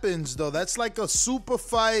happens, though? That's like a super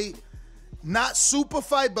fight. Not super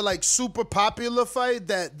fight, but like super popular fight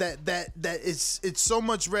that it's so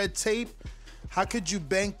much red tape. How could you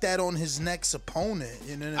bank that on his next opponent?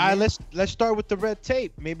 You know what I mean? Let's start with the red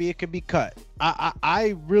tape. Maybe it could be cut.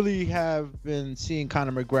 I really have been seeing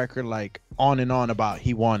Conor McGregor like on and on about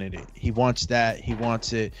he wanted it. He wants that. He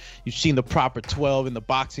wants it. You've seen the proper 12 in the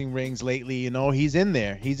boxing rings lately. You know, he's in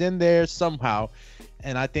there. He's in there somehow.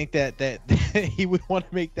 And I think that he would want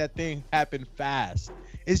to make that thing happen fast.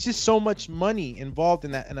 It's just so much money involved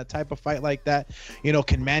in that, in a type of fight like that. You know,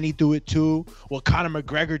 can Manny do it too? Well, Conor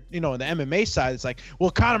McGregor, you know, on the MMA side, it's like,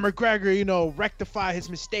 well, Conor McGregor, you know, rectify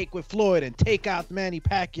his mistake with Floyd and take out Manny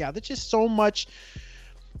Pacquiao. There's just so much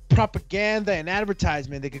propaganda and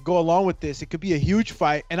advertisement that could go along with this. It could be a huge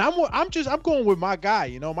fight, and I'm going with my guy,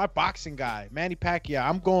 you know, my boxing guy, Manny Pacquiao.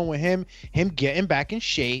 I'm going with him getting back in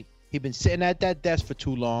shape. He's been sitting at that desk for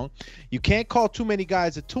too long. You can't call too many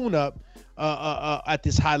guys a tune-up at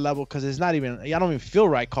this high level because it's not even. I don't even feel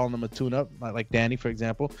right calling them a tune-up, like Danny, for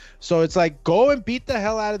example. So it's like, go and beat the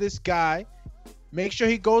hell out of this guy. Make sure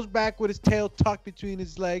he goes back with his tail tucked between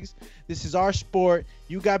his legs. This is our sport.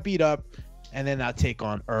 You got beat up. And then I'll take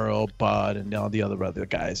on Earl, Bud, and all the other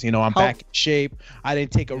guys. You know, I'm back in shape. I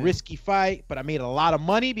didn't take a risky fight, but I made a lot of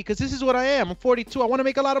money because this is what I am. I'm 42. I want to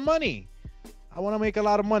make a lot of money.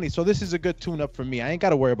 So this is a good tune-up for me. I ain't got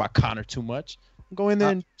to worry about Conor too much. Go in there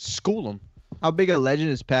and school him. How big a legend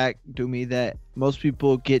is Pac to me that most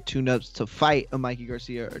people get tune-ups to fight a Mikey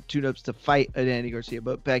Garcia or tune-ups to fight a Danny Garcia,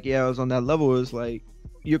 but Pacquiao is on that level. Is like,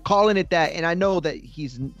 you're calling it that, and I know that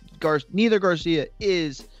neither Garcia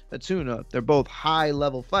is a tune-up. They're both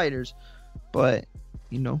high-level fighters, but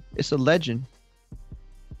you know, it's a legend.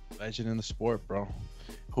 Legend in the sport, bro.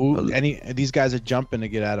 These guys are jumping to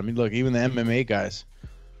get at him. I mean, look, even the MMA guys.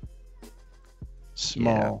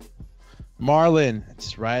 Small. Marlon,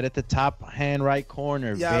 it's right at the top hand right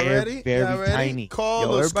corner. Very tiny.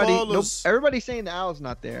 Call us. Everybody's saying the Owl's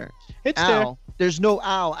not there. It's Al. there. There's no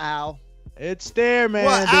Al. It's there, man.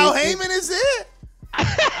 What? Al Heyman is it?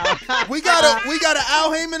 we got an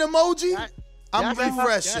Al Heyman emoji. I'm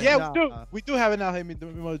refreshing. Yeah, we do have an Al Heyman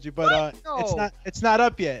emoji, but it's not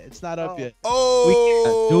up yet. It's not up yet.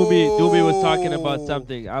 Oh, Doobie was talking about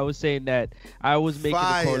something. I was saying that I was making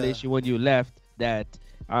the correlation when you left that.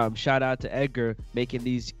 Shout out to Edgar making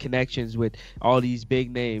these connections with all these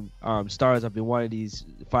big name stars. I've been wanting these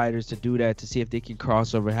fighters to do that to see if they can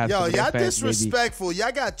cross over. Have y'all disrespectful. Maybe.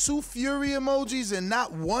 Y'all got 2 Fury emojis and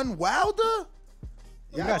not 1 Wilder.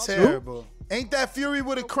 Y'all terrible. Ain't that Fury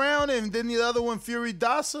with a crown and then the other one Fury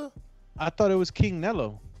Dasa? I thought it was King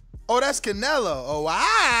Nello. Oh, that's Canelo. Oh, all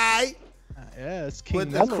right. Yeah, it's King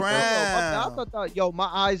with Nello, the crown. I thought, yo, my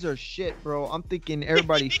eyes are shit, bro. I'm thinking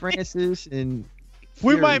everybody Francis and.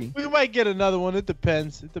 We might get another one. It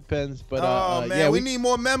depends. But man, we need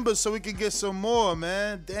more members so we can get some more,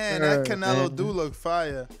 man. Damn, that Canelo do look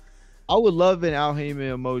fire. I would love an Al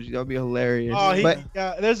Heyman emoji. That'd be hilarious. Oh,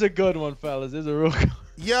 there's a good one, fellas. There's a real good one.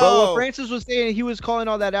 Yo, but what Francis was saying, he was calling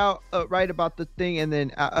all that out right about the thing, and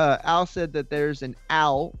then Al said that there's an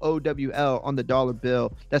Owl OWL on the dollar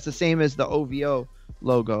bill. That's the same as the OVO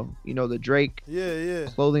logo. You know, the Drake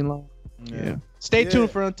clothing line. Yeah. Stay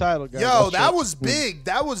tuned for Untitled, guys. Yo, that was big.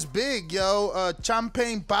 That was big, yo.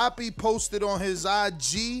 Champagne Papi posted on his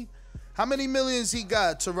IG. How many millions he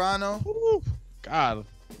got, Toronto? Ooh, God,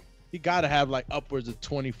 he got to have like upwards of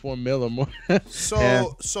 24 mil or more.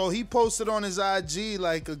 So he posted on his IG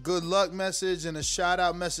like a good luck message and a shout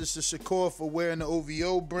out message to Shakur for wearing the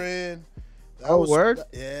OVO brand. Word?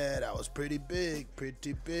 Yeah, that was pretty big.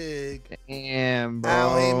 Damn, bro.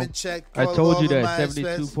 Al Heyman check. I told you that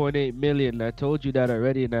 72.8 million. I told you that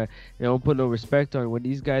already, and I don't put no respect on it. When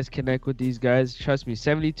these guys connect with these guys, trust me,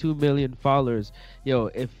 72 million followers.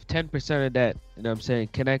 Yo, if 10% of that, you know what I'm saying,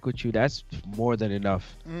 connect with you, that's more than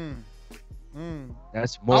enough. That's more than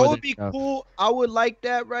enough. I would be cool. I would like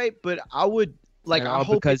that, right? But I would. Like, I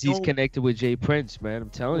hope because he's connected with Jay Prince, man. I'm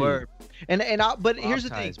telling you. But here's the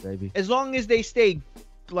thing: baby. As long as they stay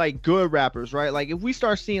like good rappers, right? Like if we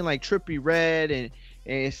start seeing like Trippie Redd and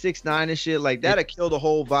 6ix9ine and shit, like that'll kill the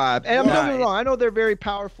whole vibe. And I'm not getting wrong. I know they're very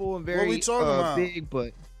powerful and very big,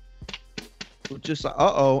 but just like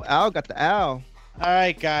Al got the Al. All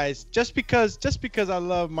right, guys. Just because I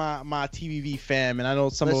love my TVV fam, and I know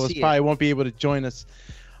some of us probably won't be able to join us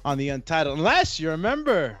on the Untitled unless you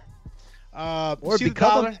remember. Or see the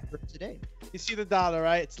dollar today. You see the dollar,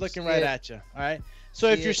 right? It's looking right at you. All right. So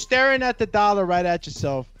if you're staring at the dollar right at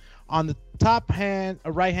yourself, on the top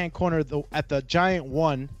right hand corner, at the giant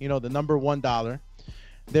 1, you know, the number $1,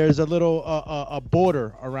 there's a little a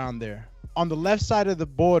border around there. On the left side of the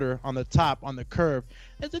border, on the top, on the curve,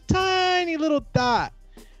 there's a tiny little dot.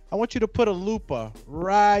 I want you to put a lupa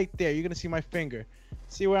right there. You're gonna see my finger.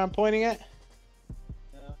 See where I'm pointing at?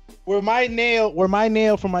 Where my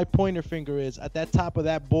nail from my pointer finger is, at that top of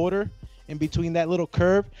that border, in between that little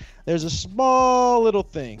curve, there's a small little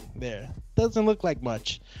thing there. Doesn't look like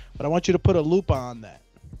much, but I want you to put a lupa on that,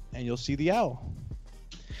 and you'll see the owl.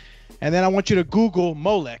 And then I want you to Google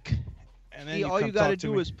Molech. And then all you gotta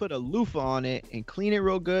do is put a loofah on it and clean it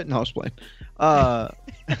real good. No, I was playing. What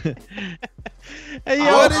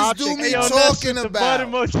is Doomy talking about?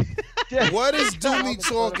 What is Doomy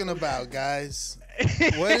talking about, guys?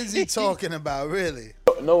 What is he talking about, really?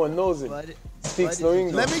 No one knows it. Speaks no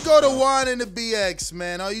English. Let me go to Juan and the BX,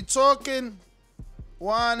 man. Are you talking?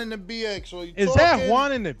 Juan and the BX. Are you is talking? That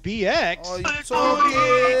Juan and the BX? Are you talking?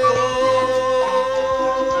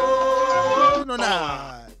 No,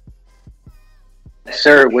 nah.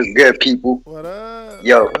 Sir, what's good, people? What up?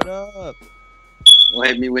 Yo. What up? Don't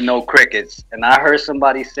hit me with no crickets. And I heard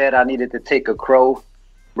somebody said I needed to take a crow.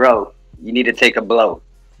 Bro, you need to take a blow.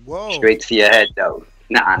 Whoa. Straight to your head, though.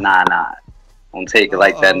 Nah. Don't take it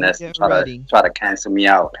like that, Ness. Try to cancel me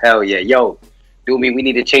out. Hell yeah. Yo, Doomy, we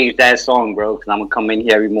need to change that song, bro, because I'm going to come in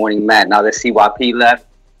here every morning mad. Now that CYP left,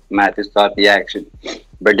 I'm going to have to start the action.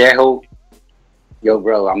 Verdejo, yo,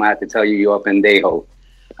 bro, I'm going to have to tell you up in Dejo.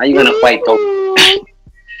 How you going to fight, though?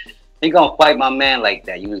 You going to fight my man like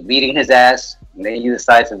that? You was beating his ass, and then you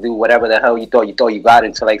decided to do whatever the hell you thought you got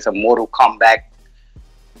into, like some Mortal Kombat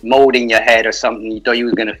mode in your head or something. You thought you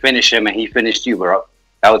was gonna finish him and he finished you, bro.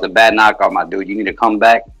 That was a bad knockout, my dude. You need to come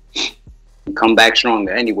back and come back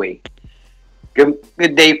stronger. Anyway, good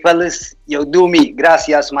day, fellas. Yo, Doomy,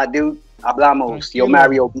 gracias, my dude. Hablamos. Yo,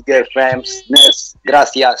 Mario, be good, fam. Nes,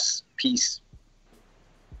 gracias. Peace.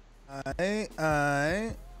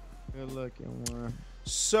 Alright. Good looking one.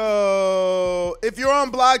 So, if you're on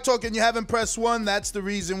Blog Talk and you haven't pressed 1, that's the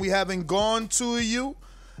reason we haven't gone to you.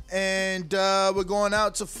 And we're going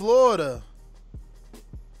out to Florida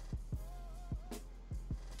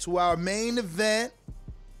to our main event.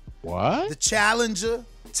 What? The challenger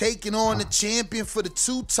taking on the champion for the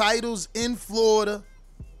 2 titles in Florida,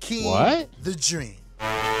 King What? the Dream.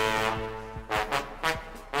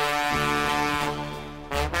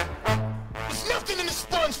 There's nothing in the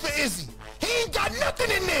sponge for Izzy. He ain't got nothing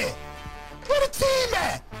in there. Where the team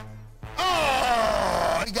at?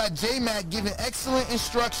 Oh, he got J-Mac giving excellent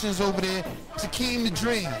instructions over there to Keem the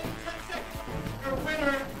Dream. Your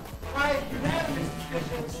winner by unanimous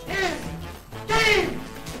decisions is Keem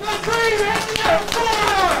the Dream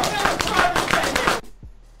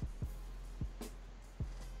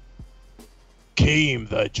Keem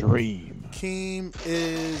the Dream. Keem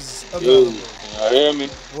is available. I hear me.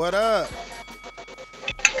 What up?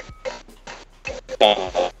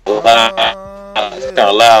 It's kind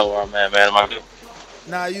of loud where I'm at, man. Am I good?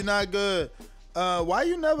 Nah, you're not good. Why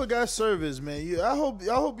you never got service, man? I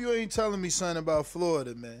hope you ain't telling me something about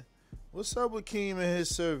Florida, man. What's up with Keem and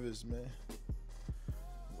his service, man?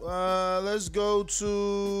 Let's go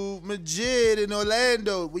to Majid in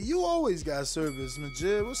Orlando. Well, you always got service,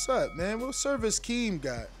 Majid. What's up, man? What service Keem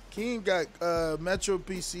got? Keem got Metro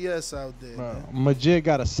PCS out there. Man. Majid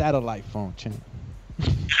got a satellite phone, champ.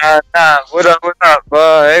 What up?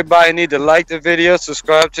 Everybody need to like the video,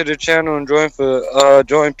 subscribe to the channel, and join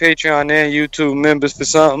Patreon and YouTube members for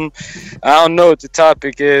something. I don't know what the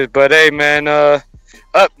topic is, but hey, man,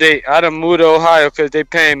 update. I done moved to Ohio because they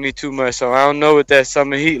paying me too much, so I don't know what that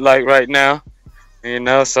summer heat like right now. You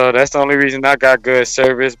know, so that's the only reason I got good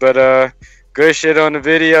service. But good shit on the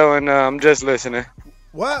video, and I'm just listening.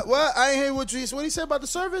 What? I ain't hear what he said about the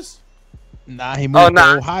service. Nah, he moved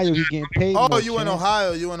to Ohio. He getting paid. Oh, more, you in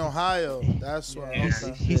Ohio? You in Ohio? That's why. Yeah,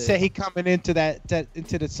 okay. He said he coming into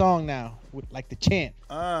into the song now with like the chant.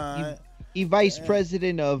 All right. He vice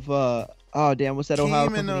president of oh damn, what's that Ohio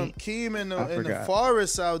company? Keem in the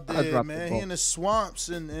forest out there, man. He in the swamps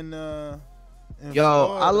in Yo,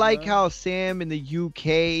 Florida, I like man. how Sam in the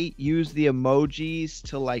UK used the emojis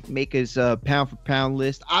to like make his pound for pound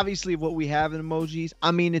list. Obviously, what we have in emojis, I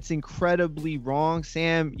mean, it's incredibly wrong.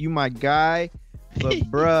 Sam, you my guy, but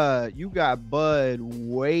bruh, you got Bud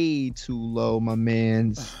way too low, my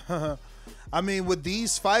man's. I mean, with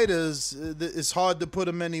these fighters, it's hard to put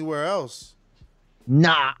them anywhere else.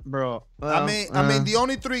 Nah, bro. Well, I mean, the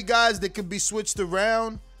only 3 guys that could be switched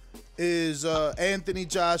around is Anthony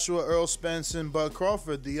Joshua, Earl Spence, and Bud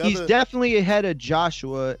Crawford. He's definitely ahead of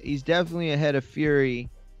Joshua. He's definitely ahead of Fury.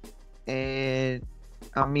 And,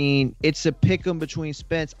 I mean, it's a pick-em between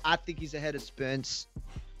Spence. I think he's ahead of Spence.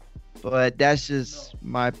 But that's just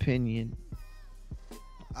my opinion.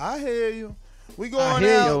 I hear you. We going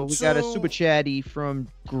out. We got a super chatty from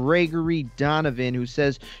Gregory Donovan who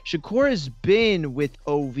says Shakur has been with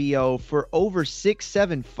OVO for over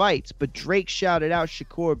 6-7 fights, but Drake shouted out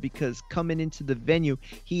Shakur because coming into the venue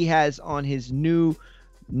he has on his new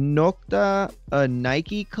Nocta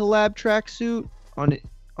Nike collab tracksuit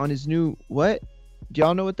on his new what? Do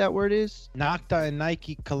y'all know what that word is? Nocta and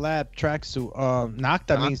Nike collab tracksuit.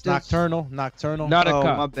 Nocta means nocturnal. Nautica.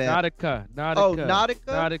 Oh, my bad. Nautica. Oh, Nautica?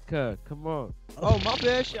 Nautica. Come on. Oh, my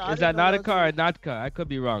bad. Is that Nautica or Nautica? I could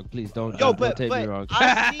be wrong. Please don't. Yo, don't take me wrong.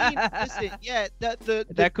 I've seen. Listen, yeah, the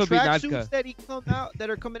that could be tracksuits that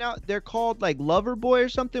are coming out. They're called like Lover Boy or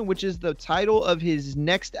something, which is the title of his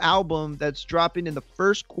next album that's dropping in the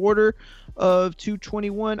first quarter of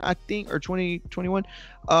 2021, I think, or 2021.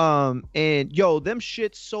 And yo, them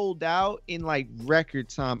shit sold out in like record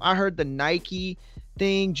time. I heard the Nike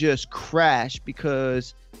thing just crashed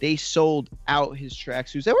because they sold out his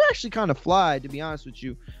tracksuits. They were actually kind of fly, to be honest with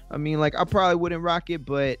you. I mean, like, I probably wouldn't rock it,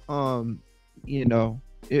 but you know,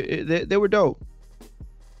 they were dope.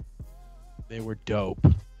 They were dope.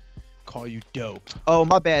 Call you dope. Oh,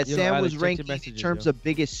 my bad. Yo, Sam Alex, was check ranking your messages, in terms yo. of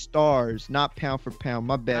biggest stars, not pound for pound.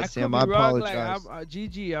 My bad, Sam. I could be wrong, apologize. like,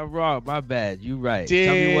 GG, I'm wrong. My bad. You right.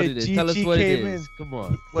 Tell me what it is. Tell us what it is. Come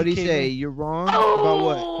on. What did he say? You're wrong about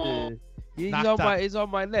what? It's on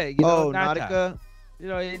my neck. You know, Nautica. You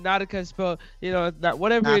know, Nautica spelled. You know,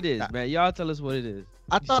 whatever it is, man. Y'all tell us what it is.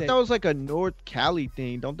 I thought that was like a North Cali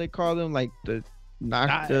thing. Don't they call them like the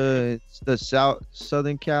the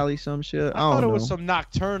Southern Cali some shit? I thought it was some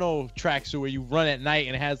nocturnal tracksuit where you run at night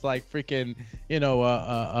and it has like freaking, you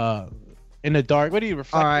know, in the dark. What do you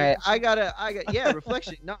reflect? All right, I got yeah,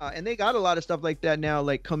 reflection. Nah, and they got a lot of stuff like that now,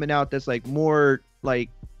 like coming out that's like more like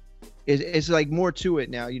It's like more to it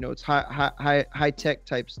now. You know, it's high tech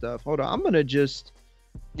type stuff. Hold on, I'm gonna just.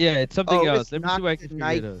 Yeah, it's something else. It's Let me see what I can figure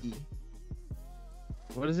it out. Nike.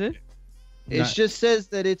 What is it? It just says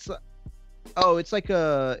that it's. Oh, it's like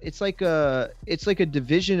a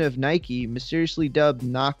division of Nike, mysteriously dubbed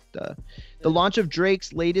Nocta. The launch of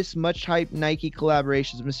Drake's latest much hyped Nike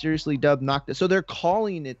collaborations, mysteriously dubbed Nocta. So they're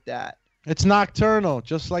calling it that. It's nocturnal,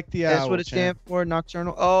 just like the owl. That's what it stands for,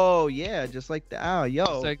 nocturnal. Oh yeah, just like the owl. Yo,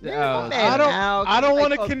 Just like the man, owl. my man, Al, I don't like,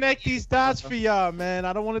 want to connect these dots for y'all, man.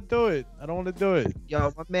 I don't want to do it.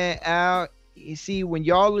 Yo, my man Al. You see, when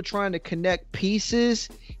y'all are trying to connect pieces,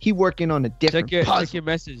 he working on a different puzzle. Check your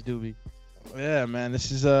message, Doobie. Yeah, man,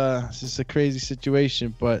 this is a crazy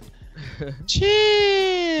situation, but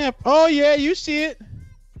champ. Oh yeah, you see it.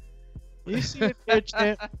 You see it there,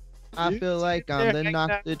 champ. I feel like I'm the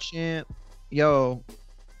Nocta champ. Yo,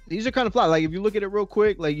 these are kind of fly. Like if you look at it real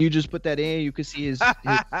quick, like you just put that in, you can see his stuff.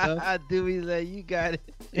 Doobie's like, you got it.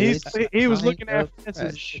 He was looking at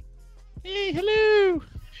fences. Hey, hello.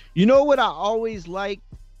 You know what I always liked?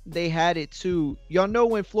 They had it too. Y'all know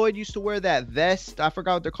when Floyd used to wear that vest? I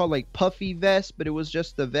forgot what they're called, like puffy vest, but it was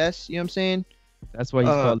just the vest. You know what I'm saying? That's why he's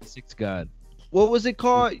called the Sixth God. What was it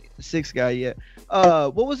called? Sixth God, yeah.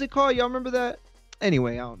 What was it called? Y'all remember that?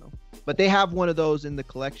 Anyway, I don't know. But they have one of those in the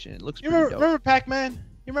collection. It looks pretty dope. Remember Pac-Man?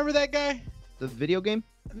 You remember that guy? The video game?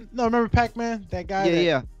 No, remember Pac-Man? That guy?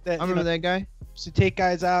 Yeah. That, I remember that guy. Used to take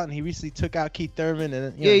guys out, and he recently took out Keith Thurman.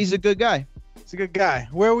 And yeah, he's a good guy. He's a good guy.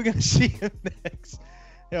 Where are we gonna see him next?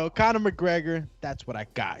 Yo, Conor McGregor. That's what I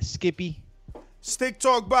got. Skippy. Stick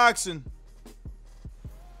Talk Boxing.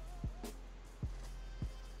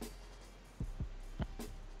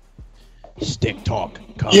 Stick Talk.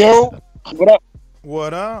 Yo, what up?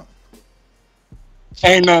 What up?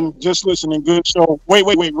 Ain't nothing. Just listening. Good show. Wait,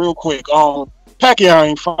 real quick. Pacquiao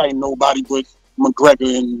ain't fighting nobody but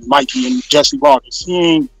McGregor and Mikey and Jesse Vargas. He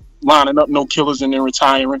ain't lining up no killers and then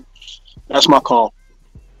retiring. That's my call.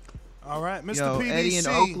 All right, Mr. Yo, PBC. Eddie in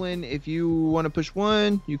Oakland, if you want to push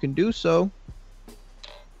one, you can do so.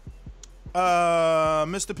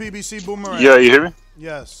 Mr. PBC Boomerang. Yeah, you hear me?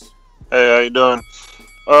 Yes. Hey, how you doing?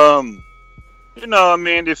 You know, I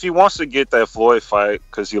mean, if he wants to get that Floyd fight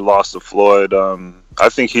because he lost to Floyd, I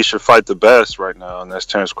think he should fight the best right now, and that's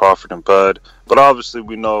Terrence Crawford and Bud. But obviously,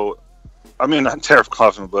 we know, I mean, not Terrence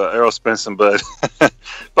Crawford, but Errol Spence and Bud. But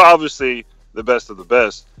obviously, the best of the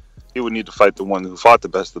best, he would need to fight the one who fought the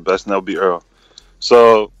best of the best, and that would be Errol.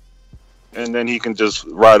 So, and then he can just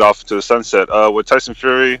ride off into the sunset. With Tyson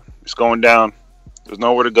Fury, it's going down. There's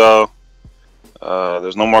nowhere to go.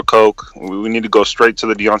 There's no more coke. We need to go straight to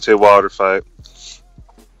the Deontay Wilder fight.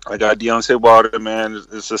 I got Deontay Wilder, man.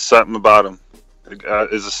 It's just something about him.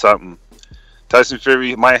 It's just something. Tyson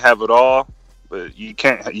Fury might have it all, but you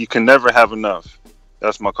can never have enough.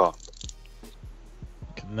 That's my call.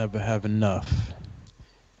 Can never have enough.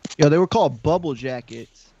 Yo, they were called bubble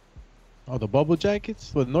jackets. Oh, the bubble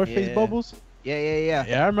jackets with North Face bubbles? Yeah.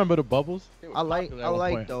 Yeah, I remember the bubbles. I like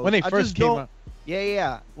those. When they first came out.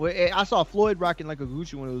 Yeah. Well, I saw Floyd rocking like a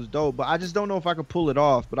Gucci one. It was dope, but I just don't know if I could pull it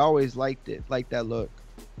off. But I always liked it, like that look.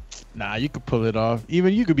 Nah, you could pull it off.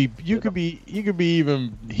 Even you could be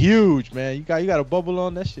even huge, man. You got a bubble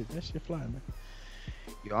on that shit. That shit fly, man.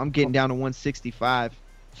 Yo, I'm getting down to 165.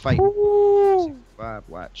 Fight. 165.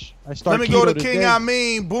 Watch. Let me go to King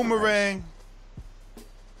Amin Boomerang.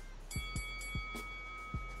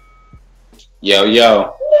 Yo.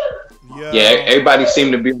 Yeah, everybody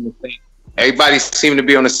seemed to be on the same. Everybody seemed to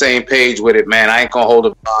be on the same page with it, man. I ain't gonna hold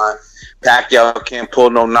it on. Pacquiao can't pull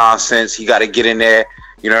no nonsense. He got to get in there.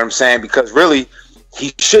 You know what I'm saying? Because really,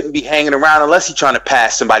 he shouldn't be hanging around unless he's trying to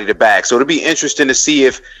pass somebody the bag. So it'll be interesting to see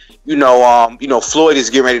if, Floyd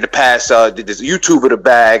is getting ready to pass this YouTuber the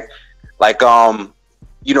bag. Like,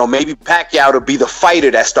 maybe Pacquiao to be the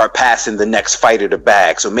fighter that start passing the next fighter the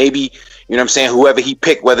bag. So maybe, you know what I'm saying, whoever he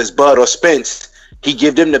picked, whether it's Bud or Spence, he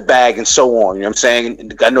give them the bag and so on. You know what I'm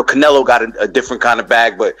saying? I know Canelo got a different kind of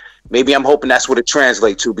bag, but maybe I'm hoping that's what it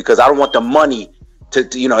translates to, because I don't want the money to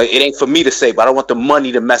it ain't for me to say, but I don't want the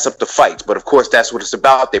money to mess up the fights. But of course, that's what it's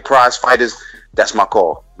about. They're prize fighters. That's my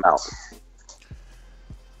call. I'm out.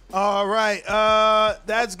 All right.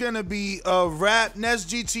 That's going to be a wrap. Nest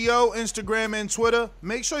GTO, Instagram and Twitter.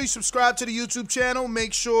 Make sure you subscribe to the YouTube channel.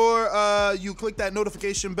 Make sure you click that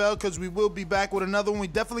notification bell, because we will be back with another one. We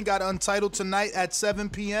definitely got Untitled tonight at 7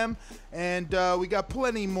 p.m. And we got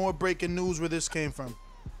plenty more breaking news where this came from.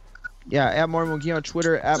 Yeah, at Martin McGee on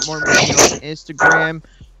Twitter, at Martin McGee on Instagram.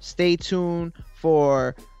 Stay tuned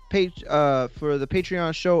for the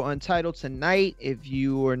Patreon show Untitled tonight. If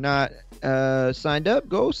you are not signed up,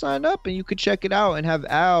 go sign up and you could check it out and have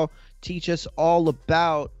Al teach us all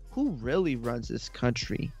about who really runs this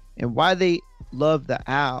country and why they love the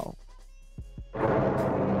owl. That's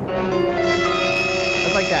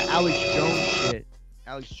like that Alex Jones shit.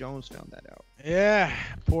 Alex Jones found that out. Yeah,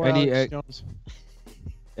 poor Alex Jones.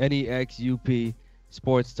 NEXUP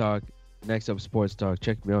Sports Talk. Next up, Sports Talk.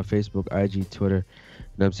 Check me on Facebook, IG, Twitter. You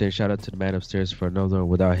know what I'm saying? Shout out to the man upstairs for another one.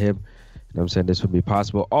 Without him, you know what I'm saying, this would be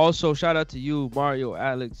possible. Also, shout out to you, Mario,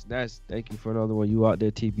 Alex, Ness. Thank you for another one. You out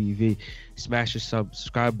there, TBV. Smash your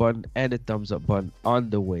subscribe button and the thumbs up button on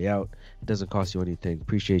the way out. It doesn't cost you anything.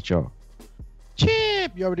 Appreciate y'all.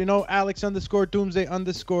 Chip, you already know.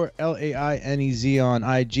 Alex_Doomsday_LAINEZ on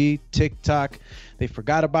IG, TikTok. They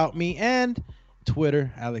forgot about me, and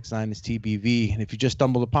Twitter, Alex Linus TBV. And if you just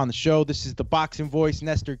stumbled upon the show, this is the Boxing Voice,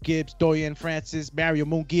 Nestor Gibbs, Doyen Francis, Mario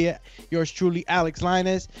Munguia, yours truly, Alex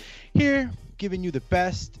Linus, here giving you the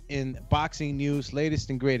best in boxing news, latest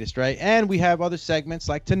and greatest, right? And we have other segments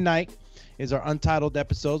like tonight is our Untitled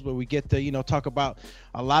episodes where we get to, you know, talk about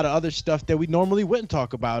a lot of other stuff that we normally wouldn't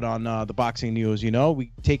talk about on the boxing news. You know,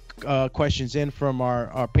 we take questions in from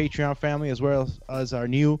our Patreon family as well as our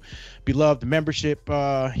new beloved membership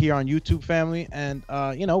here on YouTube family. And,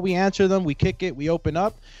 you know, we answer them, we kick it, we open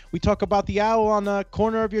up. We talk about the owl on the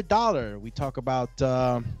corner of your dollar. We talk about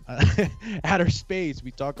outer space. We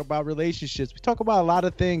talk about relationships. We talk about a lot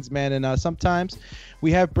of things, man. And sometimes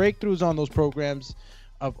we have breakthroughs on those programs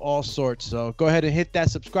of all sorts. So go ahead and hit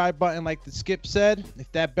that subscribe button like the Skip said.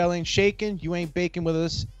 If that bell ain't shaking, you ain't baking with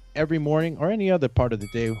us every morning or any other part of the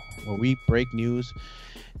day where we break news.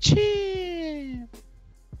 Cheers.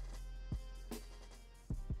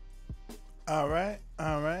 All right.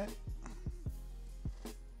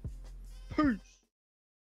 Peace.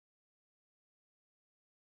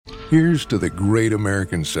 Here's to the great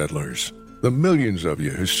American settlers, the millions of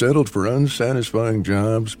you who settled for unsatisfying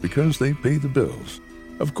jobs because they pay the bills.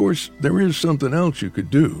 Of course, there is something else you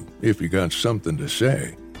could do if you got something to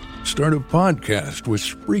say. Start a podcast with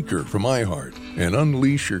Spreaker from iHeart and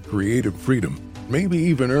unleash your creative freedom. Maybe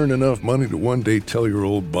even earn enough money to one day tell your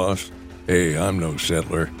old boss, "Hey, I'm no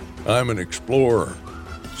settler. I'm an explorer."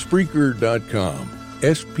 Spreaker.com.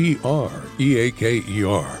 Spreaker.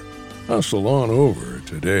 Hustle on over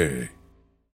today.